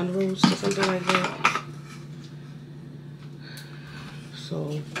the blonde roast or something like that?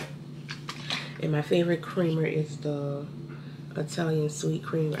 So, and my favorite creamer is the Italian sweet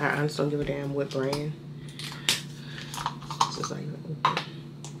cream. I honestly don't give a damn what brand. It's like open.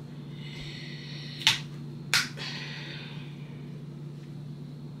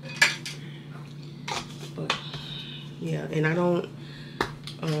 But yeah, and I don't.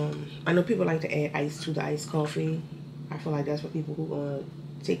 I know people like to add ice to the iced coffee. I feel like that's for people who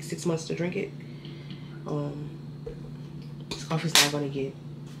take 6 months to drink it. This coffee's not gonna get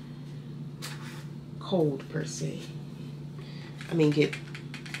cold per se. I mean, get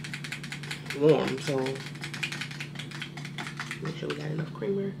warm. So make sure we got enough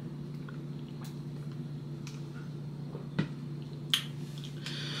creamer.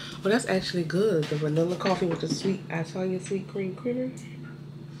 Well, that's actually good. The vanilla coffee with the sweet Italian sweet cream creamer.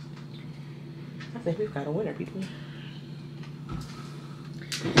 I think we've got a winner, people.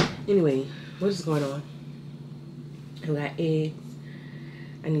 Anyway, what's going on? I got eggs.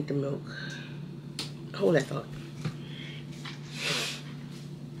 I need the milk. Hold that thought.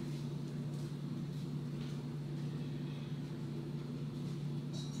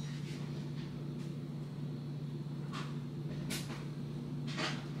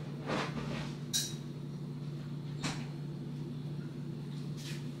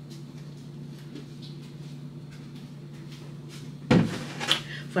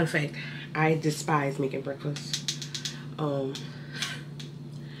 Fun fact, I despise making breakfast.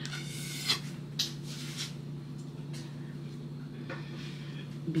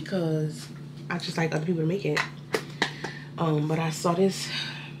 Because I just like other people to make it. But I saw this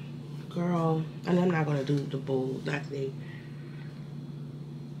girl, and I'm not gonna do the bowl, not today.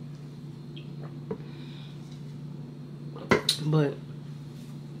 But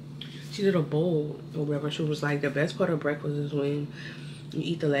she did a bowl or whatever. She was like, the best part of breakfast is when you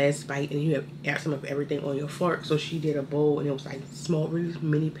eat the last bite and you have some of everything on your fork. So she did a bowl, and it was like small, really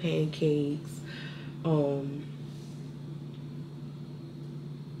mini pancakes.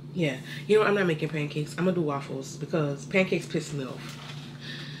 Yeah, you know, I'm not making pancakes. I'm gonna do waffles because pancakes piss me off.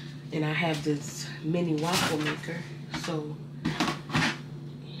 And I have this mini waffle maker, so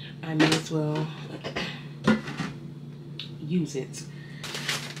I may as well use it.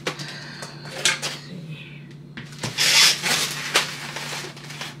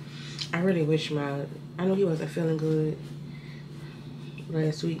 I really wish I know he wasn't feeling good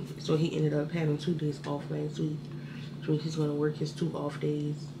last week, so he ended up having 2 days off last week. So he's gonna work his 2 off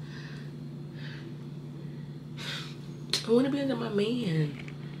days. I want to be under my man.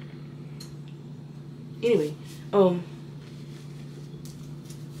 Anyway,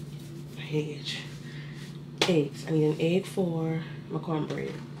 eggs. I need an egg for my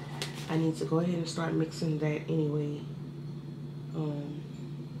cornbread. I need to go ahead and start mixing that anyway.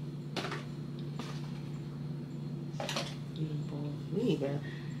 We need to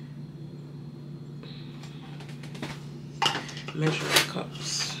measuring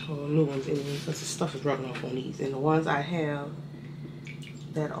cups, or new ones anyway, because the stuff is rubbing off on these. And the ones I have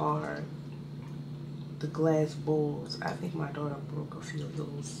that are the glass bowls, I think my daughter broke a few of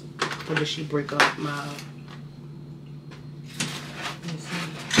those. Or did she break up my... Let's see.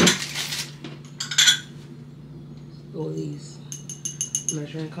 All these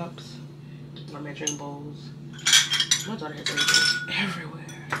measuring cups or measuring bowls. My daughter has everything everywhere.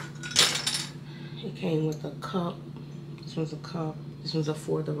 It came with a cup. This one's a cup. This one's a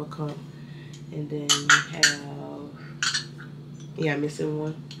fourth of a cup. And then we have, yeah, I'm missing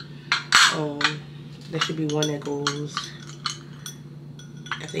one. There should be one that goes,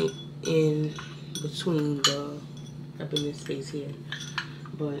 I think, in between the, up in this space here.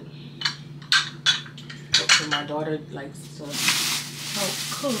 But so my daughter likes to help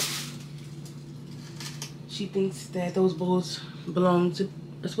cook. She thinks that those bowls belong to,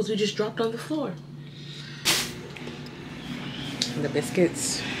 are supposed to be just dropped on the floor. The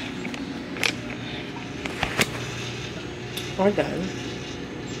biscuits are done.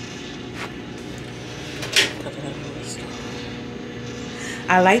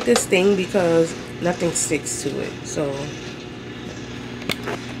 I like this thing because nothing sticks to it. So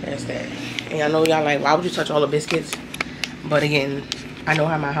that's that. And I know y'all like, why would you touch all the biscuits? But again, I know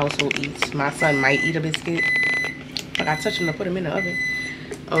how my household eats. My son might eat a biscuit, but I touch them to put them in the oven.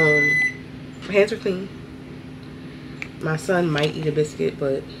 My hands are clean. My son might eat a biscuit,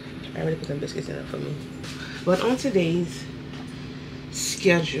 but I already put some biscuits in it for me. But on today's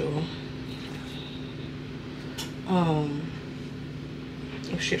schedule,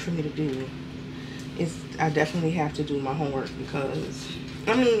 if shit for me to do is I definitely have to do my homework, because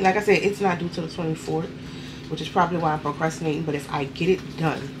I mean, like I said, it's not due till the 24th, which is probably why I'm procrastinating. But if I get it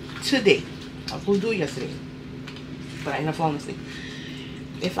done today, I was supposed to do it yesterday, but I ended up falling asleep.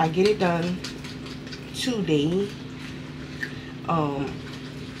 If I get it done today,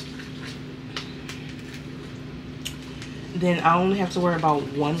 then I only have to worry about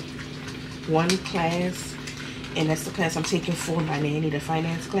one class, and that's the class I'm taking for my nanny, the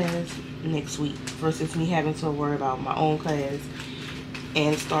finance class, next week, versus me having to worry about my own class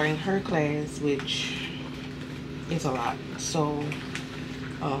and starting her class, which is a lot. So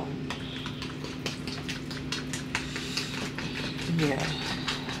yeah,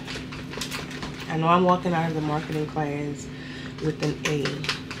 I know I'm walking out of the marketing class with an A.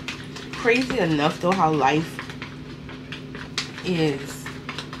 Crazy enough though, how life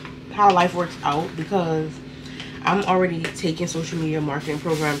works out, because I'm already taking social media marketing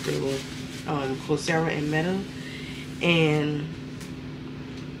program through Coursera and Meta, and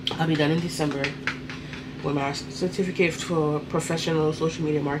I'll be done in December with my certificate for professional social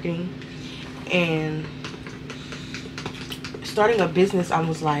media marketing. And starting a business, I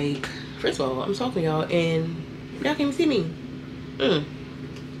was like, first of all, I'm talking to y'all and y'all can't even see me.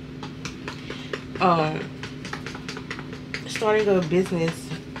 Starting a business,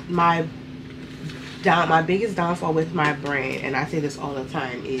 my biggest downfall with my brand, and I say this all the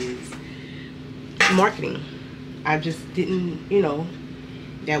time, is marketing. I just didn't, you know,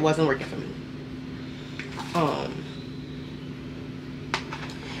 that wasn't working for me.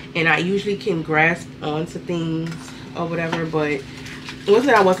 And I usually can grasp onto things or whatever, but it wasn't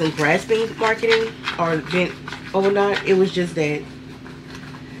that I wasn't grasping marketing or not. It was just that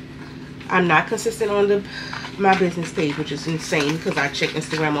I'm not consistent on my business page, which is insane because I check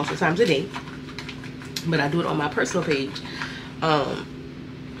Instagram multiple times a day, but I do it on my personal page.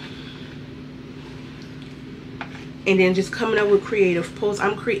 And then just coming up with creative posts.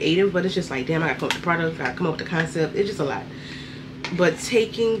 I'm creative, but it's just like, damn, I gotta come up with the product, I gotta come up with the concept. It's just a lot. But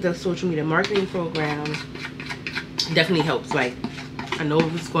taking the social media marketing program definitely helps. Like, I know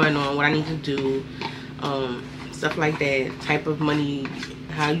what's going on, what I need to do, stuff like that, type of money,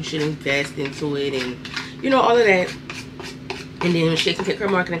 how you should invest into it, and you know, all of that. And then when she can take her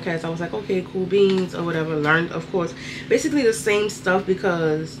marketing class, I was like, okay, cool beans or whatever. Learned, of course, basically the same stuff,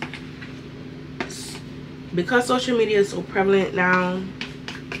 because social media is so prevalent now.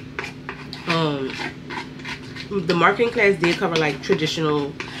 The marketing class did cover like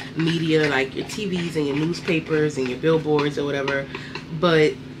traditional media, like your TVs and your newspapers and your billboards or whatever,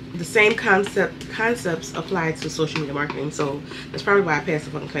 but the same concepts apply to social media marketing. So that's probably why I passed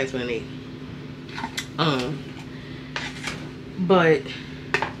the fucking class with an A. But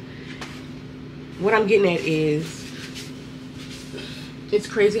what I'm getting at is, it's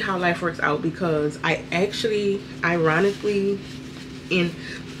crazy how life works out, because I actually ironically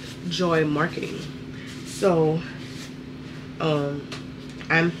enjoy marketing. So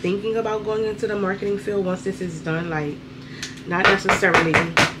I'm thinking about going into the marketing field once this is done. Like, not necessarily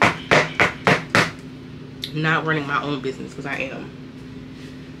not running my own business, because I am.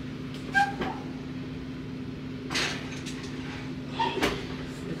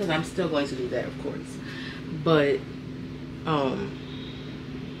 Because I'm still going to do that, of course. But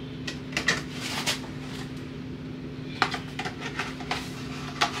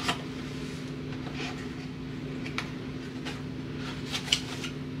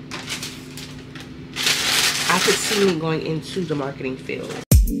I could see me going into the marketing field.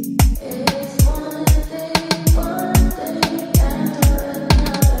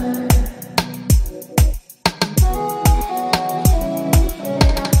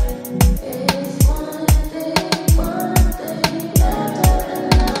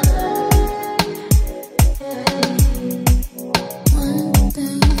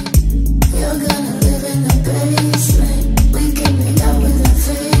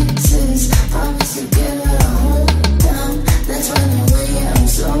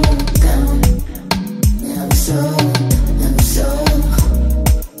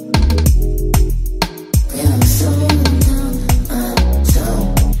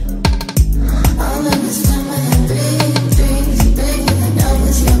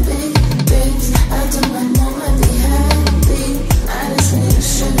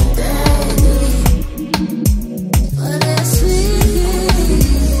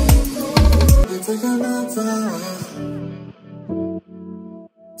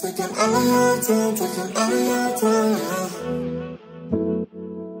 Taking all of your time, taking all of your time.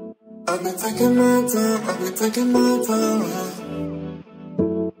 I've been taking my time, I've been taking my time.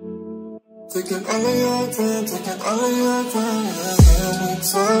 Taking all of your time, taking all of your time. And we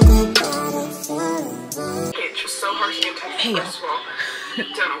talk about it for a while. It's just so harsh and intense. Hey, First of all,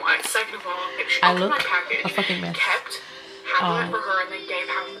 don't know why. Second of all, if she I opened look my package, a fucking mess. kept half of it for her, and then gave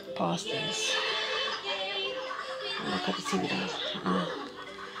half. Pause this. I'm gonna cut the TV down.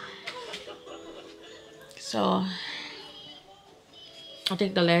 So I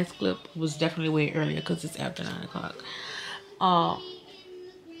think the last clip was definitely way earlier because it's after 9 o'clock.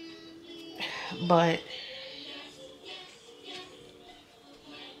 But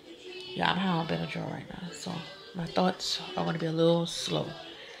yeah, I'm having a better draw right now, so my thoughts are going to be a little slow.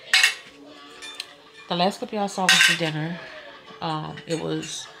 The last clip y'all saw was the dinner. It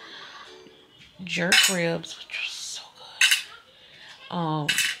was jerk ribs, which was so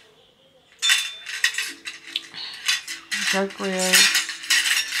good. Jerk ribs,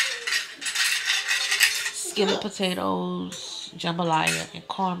 skillet potatoes, jambalaya, and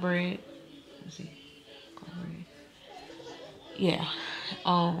cornbread. Let's see, cornbread. Yeah,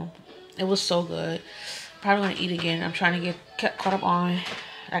 it was so good. Probably gonna eat again. I'm trying to get caught up on,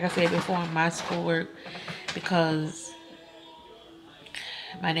 like I said before, on my schoolwork, because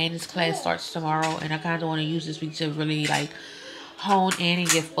my nanny's class starts tomorrow, and I kind of want to use this week to really like hone in and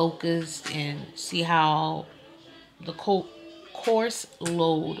get focused and see how the course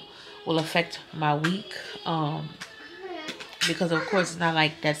load will affect my week, because of course it's not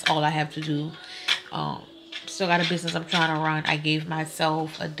like that's all I have to do. Still got a business I'm trying to run. I gave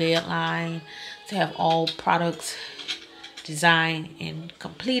myself a deadline to have all products designed and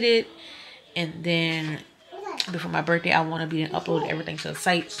completed, and then before my birthday I want to be and upload everything to the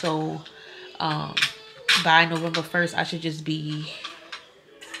site. So by November 1st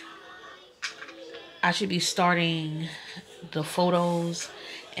I should be starting the photos,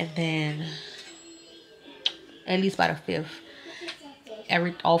 and then at least by the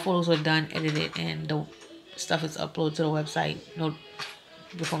 5th all photos are done, edited, and the stuff is uploaded to the website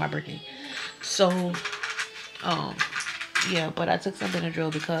before my birthday. So yeah, but I took some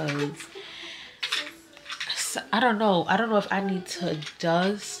Benadryl because I don't know if I need to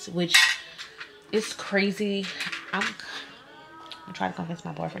dust, which is crazy. I'm trying to convince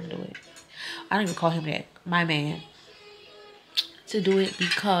my boyfriend to do it. I don't even call him that, my man, to do it,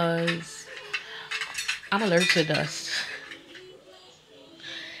 because I'm allergic to dust.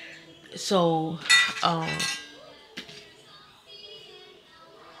 So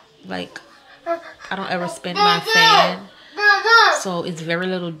like I don't ever spin my fan, so it's very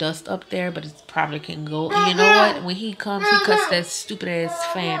little dust up there, but it probably can go. And you know what, when he comes, he cuts that stupid ass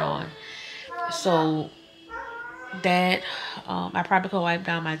fan on. So that I probably could wipe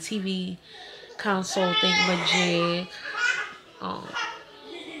down my TV console thingamajig.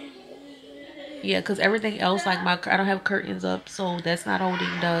 Yeah, because everything else, like I don't have curtains up, so that's not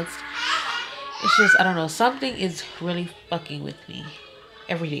holding dust. It's just, I don't know, something is really fucking with me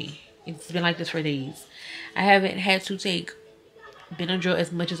every day. It's been like this for days. I haven't had to take Benadryl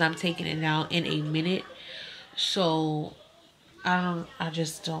as much as I'm taking it now in a minute. So I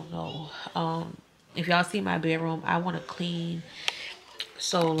just don't know. If y'all see my bedroom, I want to clean.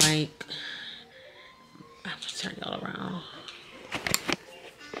 So like, I'm just turning y'all around.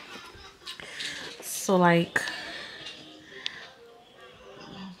 So like,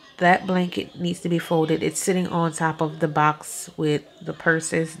 that blanket needs to be folded. It's sitting on top of the box with the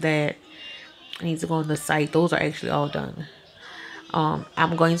purses that needs to go on the site. Those are actually all done.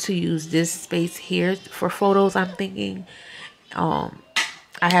 I'm going to use this space here for photos, I'm thinking. I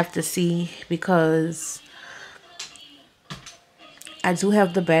have to see, because I do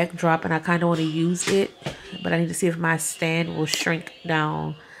have the backdrop and I kind of want to use it, but I need to see if my stand will shrink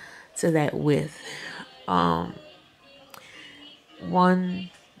down to that width.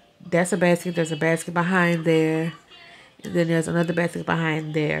 That's a basket. There's a basket behind there. And then there's another basket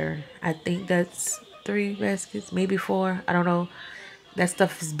behind there. I think that's 3 baskets, maybe 4. I don't know. That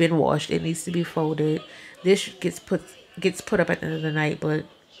stuff has been washed. It needs to be folded. This gets put up at the end of the night, but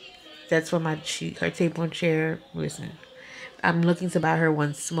that's for her table and chair. Listen, I'm looking to buy her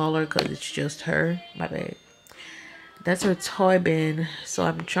one smaller because it's just her. My bad. That's her toy bin. So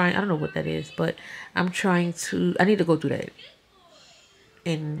I'm trying. I don't know what that is, but I need to go through that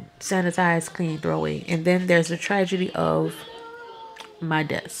and sanitize, clean, throw away. And then there's the tragedy of my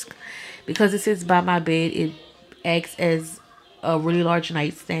desk. Because it sits by my bed, it acts as a really large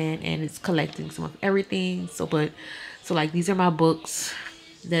nightstand, and it's collecting some of everything. So like, these are my books.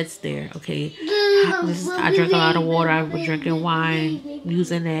 That's there. Okay. I drink a lot of water. I was drinking wine,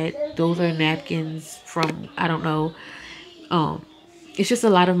 using that. Those are napkins from, I don't know. It's just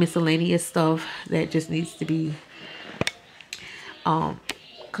a lot of miscellaneous stuff that just needs to be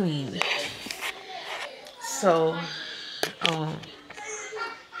cleaned. So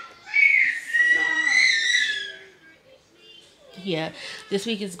yeah, this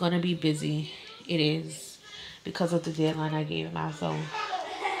week is gonna be busy. It is, because of the deadline I gave myself.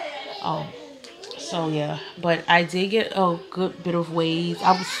 So yeah, but I did get a good bit of ways.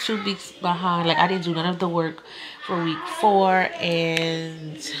 I was 2 weeks behind. Like, I didn't do none of the work for week 4,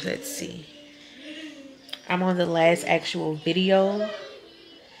 and let's see, I'm on the last actual video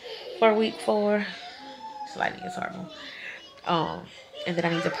for week 4. Sliding is horrible. And then I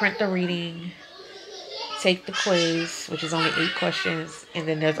need to print the reading, take the quiz, which is only 8 questions, and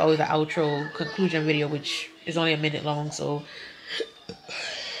then there's always an outro conclusion video, which is only a minute long, so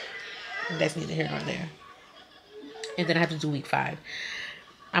that's neither here nor there. And then I have to do week 5.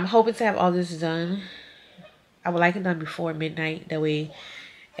 I'm hoping to have all this done. I would like it done before midnight. That way,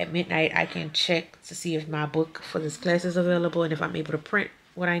 at midnight, I can check to see if my book for this class is available and if I'm able to print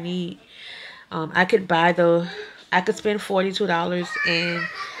what I need. I could spend $42 and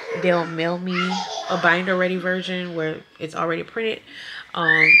they'll mail me a binder ready version where it's already printed.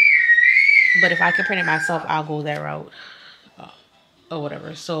 But if I can print it myself, I'll go that route or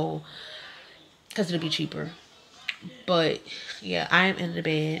whatever. So, because it'll be cheaper. But yeah, I am in the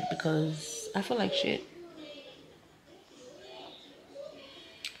bed because I feel like shit.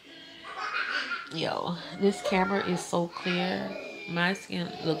 Yo, this camera is so clear. My skin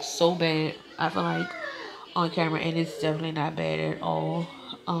looks so bad, I feel like, on camera, and it's definitely not bad at all.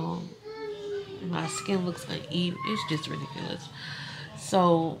 My skin looks uneven. It's just ridiculous.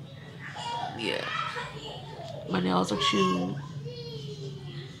 So yeah, my nails are chewed.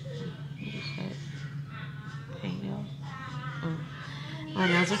 My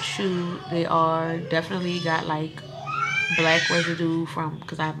nails are chewed. They are definitely got like black residue from,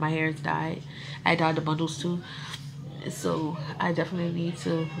 because my hair is dyed. I dyed the bundles too. So I definitely need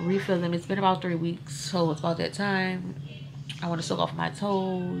to refill them. It's been about 3 weeks, so it's about that time. I want to soak off my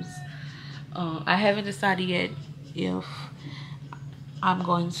toes. I haven't decided yet if I'm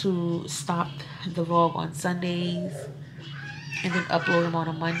going to stop the vlog on Sundays and then upload them on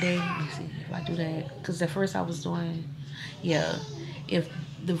a Monday. Let me see if I do that, because at first I was doing, yeah, if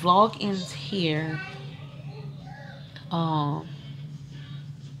the vlog ends here,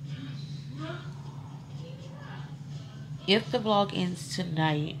 if the vlog ends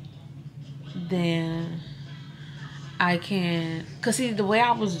tonight, then I can, because see, the way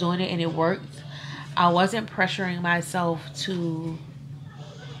I was doing it and it worked, I wasn't pressuring myself to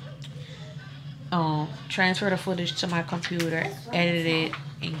transfer the footage to my computer, edit it,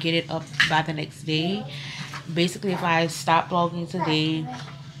 and get it up by the next day. Basically, if I stop vlogging today,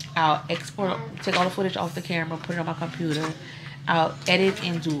 I'll take all the footage off the camera, put it on my computer. I'll edit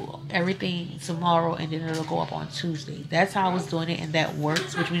and do everything tomorrow, and then it'll go up on Tuesday. That's how I was doing it, and that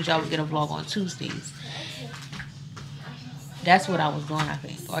works, which means y'all will get a vlog on Tuesdays. That's what I was doing, I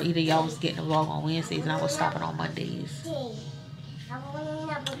think. Or either y'all was getting a vlog on Wednesdays and I was stopping on Mondays. I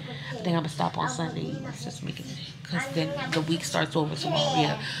think I'm gonna stop on Sundays, just making it, because then the week starts over tomorrow.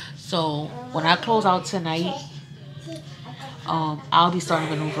 Yeah. So when I close out tonight, I'll be starting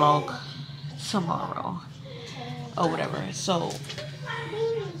a new vlog tomorrow or whatever. So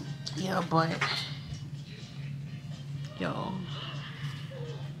yeah, but yo,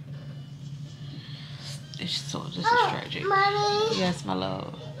 this is tragic. Mommy. Yes, my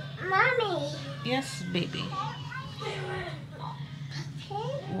love. Mommy. Yes, baby.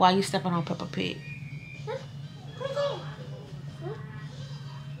 Why you stepping on Peppa Pig?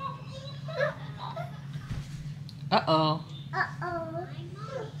 Uh-oh. Uh-oh.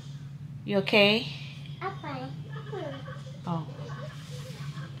 You okay? Okay. Oh.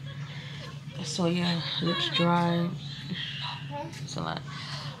 So yeah, lips dry. It's a lot.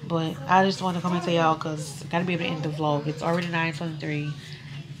 But I just want to come and tell y'all because I gotta be able to end the vlog. It's already 9:23.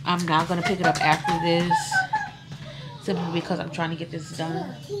 I'm not gonna pick it up after this, simply because I'm trying to get this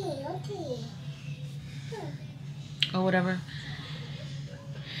done or whatever.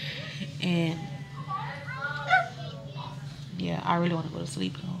 And yeah, I really want to go to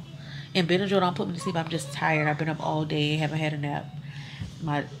sleep though. And Benadryl don't put me to sleep. I'm just tired. I've been up all day, haven't had a nap.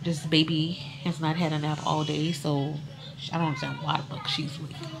 This baby has not had a nap all day, so I don't understand why the fuck she's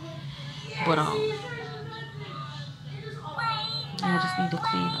weak. But I just need to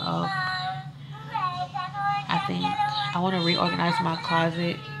clean up. I think I want to reorganize my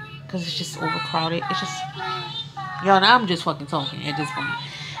closet because it's just overcrowded. It's just, y'all, now I'm just fucking talking at this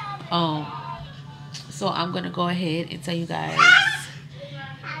point. So I'm gonna go ahead and tell you guys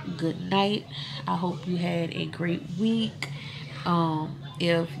good night. I hope you had a great week.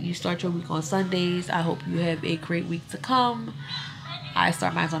 If you start your week on Sundays, I hope you have a great week to come. I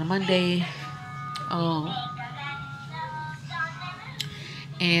start mine on a Monday.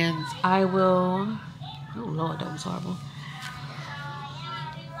 And I will, oh Lord, that was horrible.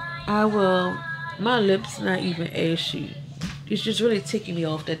 My lips not even ashy. It's just really ticking me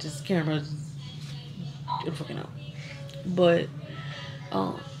off that this camera is fucking up. But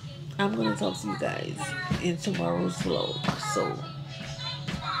I'm gonna talk to you guys in tomorrow's vlog. So